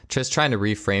just trying to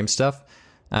reframe stuff.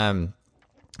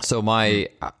 So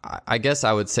I guess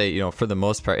I would say, for the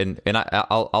most part, and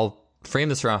I'll frame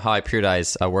this around how I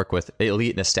periodize work with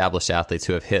elite and established athletes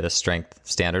who have hit a strength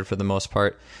standard for the most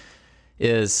part,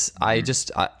 is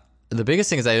the biggest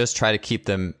thing is I just try to keep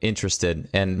them interested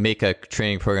and make a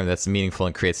training program that's meaningful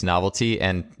and creates novelty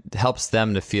and helps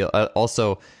them to feel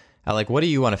also, like, what do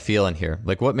you want to feel in here?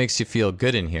 Like, what makes you feel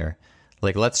good in here?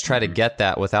 Like, let's try to get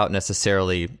that without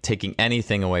necessarily taking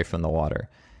anything away from the water.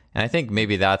 And I think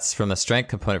maybe that's, from a strength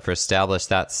component for established,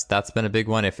 that's been a big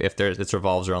one. If it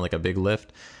revolves around like a big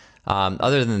lift.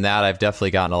 Other than that, I've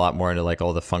definitely gotten a lot more into like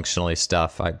all the functionally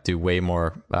stuff. I do way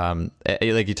more,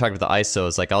 like you talked about the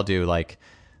ISOs, like I'll do like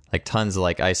tons of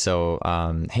like ISO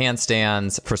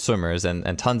handstands for swimmers,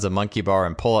 and tons of monkey bar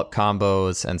and pull up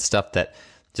combos and stuff that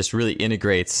just really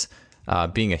integrates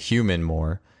being a human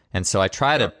more. And so I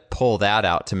try to pull that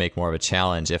out to make more of a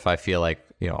challenge. If I feel like,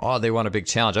 they want a big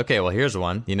challenge. Okay, well, here's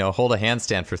one, hold a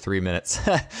handstand for 3 minutes.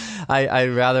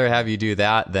 I'd rather have you do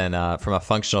that than from a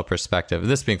functional perspective,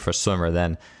 this being for a swimmer,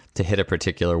 than to hit a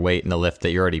particular weight in a lift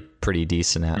that you're already pretty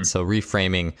decent at. So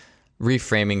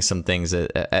reframing some things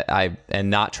and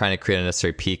not trying to create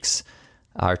unnecessary peaks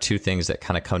are two things that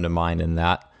kind of come to mind in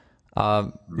that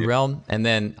realm. And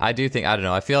then I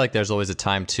feel like there's always a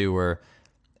time too where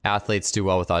athletes do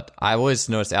well without. I've always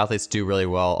noticed athletes do really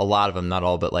well, a lot of them, not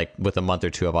all, but like with a month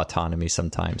or two of autonomy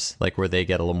sometimes, like where they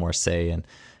get a little more say. And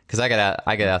because I get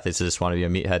athletes that just want to be a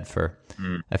meathead for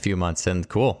a few months, and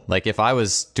cool. Like if I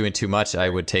was doing too much, I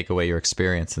would take away your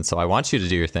experience. And so I want you to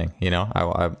do your thing.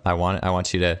 I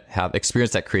want you to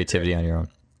experience that creativity on your own.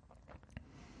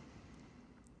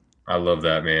 I love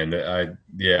that, man.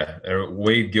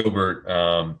 Wade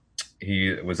Gilbert,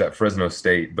 he was at Fresno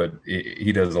State, but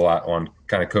he does a lot on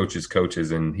kind of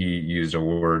coaches, and he used a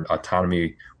word,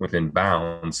 autonomy within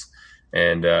bounds.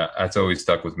 And that's always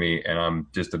stuck with me. And I'm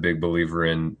just a big believer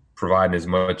in providing as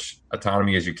much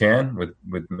autonomy as you can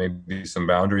with maybe some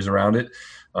boundaries around it.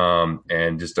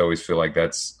 And just always feel like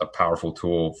that's a powerful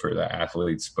tool for the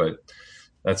athletes. But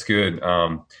that's good.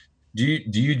 Do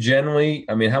you generally,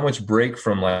 how much break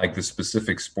from like the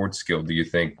specific sports skill do you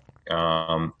think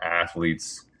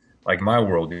athletes like my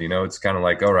world, it's kind of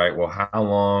like, all right, well, how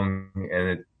long?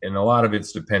 And a lot of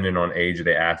it's dependent on age of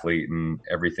the athlete, and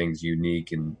everything's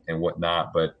unique and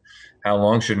whatnot. But how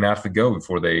long should an athlete go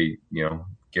before they,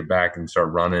 get back and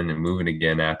start running and moving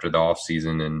again after the off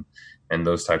season and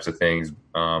those types of things?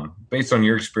 Based on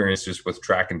your experience just with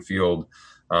track and field,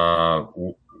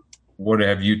 what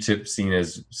have you seen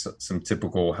as some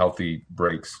typical healthy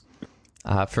breaks?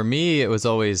 For me, it was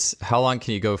always, how long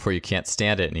can you go before you can't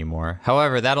stand it anymore?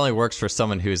 However, that only works for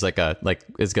someone who's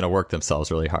is going to work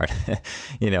themselves really hard,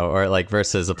 or like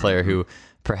versus a player who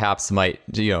perhaps might,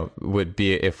 would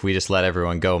be, if we just let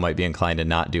everyone go, might be inclined to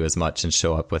not do as much and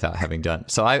show up without having done.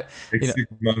 So Take 6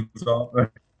 months off.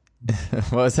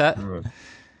 What was that?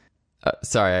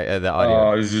 Sorry, the audio. Oh,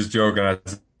 I was just joking.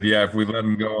 Yeah, if we let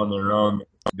them go on their own,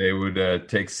 they would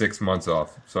take 6 months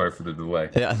off. Sorry for the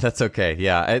delay. Yeah, that's okay.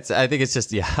 Yeah, I think it's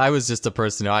just, I was just a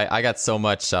person who I got so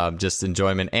much just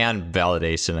enjoyment and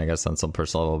validation, I guess, on some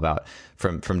personal level about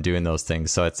from doing those things.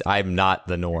 So I'm not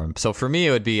the norm. So for me,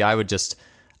 it would be, I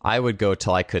would go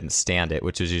till I couldn't stand it,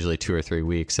 which was usually 2 or 3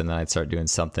 weeks, and then I'd start doing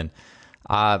something.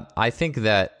 I think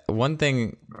that one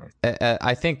thing,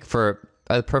 I think for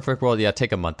a perfect world,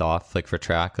 take a month off, like for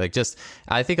track.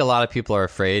 I think a lot of people are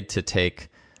afraid to take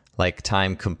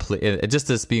time complete. Just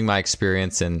this being my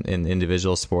experience in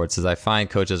individual sports, is I find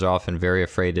coaches are often very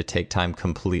afraid to take time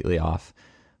completely off.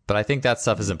 But I think that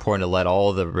stuff is important, to let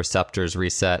all the receptors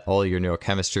reset, all your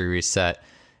neurochemistry reset,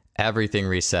 everything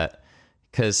reset.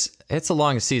 Because it's a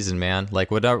long season, man.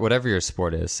 Like whatever your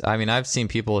sport is. I mean, I've seen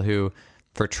people who,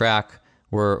 for track,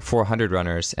 were 400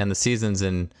 runners, and the season's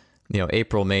in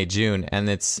April, May, June, and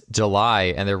it's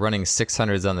July, and they're running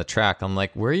 600s on the track. I'm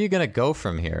like, where are you gonna go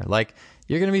from here? Like,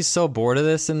 you're gonna be so bored of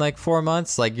this in 4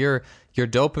 months. Like your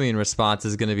dopamine response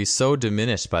is gonna be so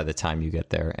diminished by the time you get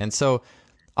there. And so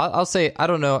I'll say, I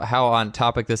don't know how on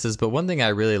topic this is, but one thing I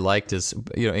really liked is,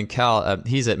 in Cal,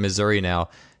 he's at Missouri now.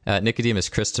 Nicodemus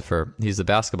Christopher, he's the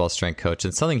basketball strength coach,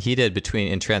 and something he did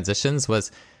in transitions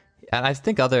was, and I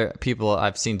think other people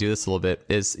I've seen do this a little bit,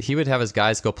 is he would have his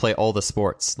guys go play all the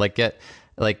sports. I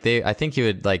think he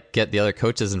would get the other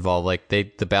coaches involved.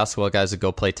 The basketball guys would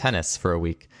go play tennis for a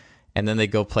week, and then they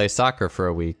go play soccer for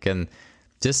a week, and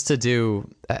just to do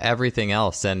everything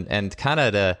else, and kind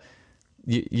of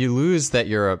you lose that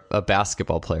you're a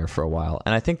basketball player for a while.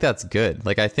 And I think that's good.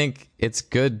 I think it's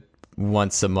good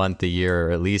once a month, a year,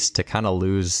 or at least, to kind of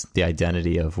lose the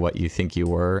identity of what you think you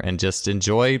were and just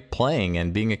enjoy playing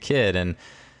and being a kid. And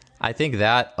I think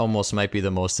that almost might be the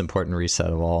most important reset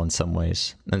of all in some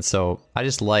ways. And so I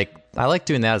like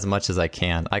doing that as much as I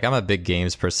can. I'm a big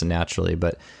games person naturally,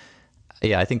 but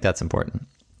yeah, I think that's important.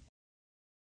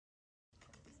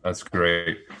 That's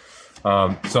great.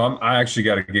 So I actually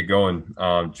got to get going,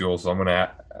 Joel. So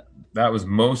that was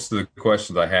most of the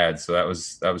questions I had. So that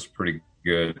was pretty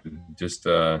good. Just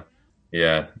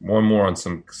one more on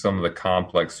some of the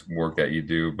complex work that you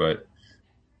do, but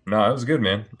no, it was good,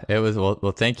 man. It was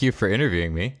well. Thank you for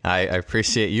interviewing me. I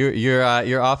appreciate you.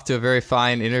 You're off to a very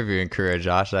fine interviewing career,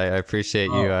 Josh. I appreciate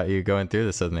you going through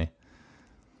this with me.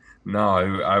 No,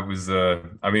 I was.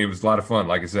 It was a lot of fun.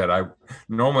 Like I said,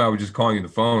 normally I would just call you on the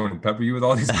phone and pepper you with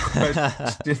all these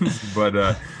questions, but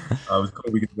it was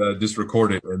cool. We could just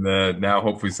record it, and now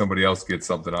hopefully somebody else gets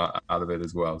something out of it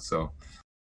as well. So.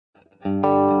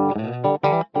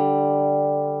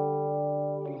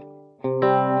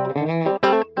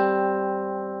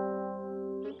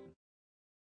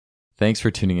 Thanks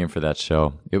for tuning in for that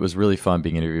show. It was really fun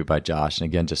being interviewed by Josh, and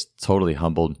again, just totally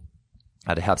humbled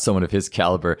to have someone of his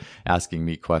caliber asking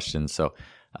me questions. So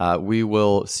we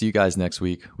will see you guys next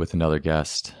week with another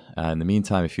guest. In the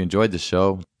meantime, if you enjoyed the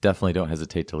show, definitely don't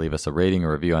hesitate to leave us a rating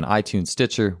or review on iTunes,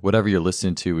 Stitcher, whatever you're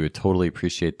listening to. We would totally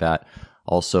appreciate that.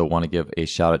 Also want to give a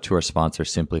shout out to our sponsor,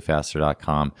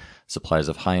 simplyfaster.com, suppliers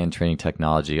of high-end training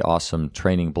technology, awesome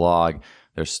training blog.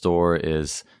 Their store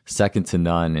is second to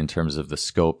none in terms of the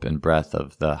scope and breadth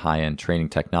of the high-end training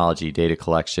technology, data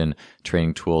collection,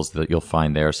 training tools that you'll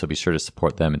find there. So be sure to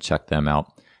support them and check them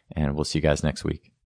out. And we'll see you guys next week.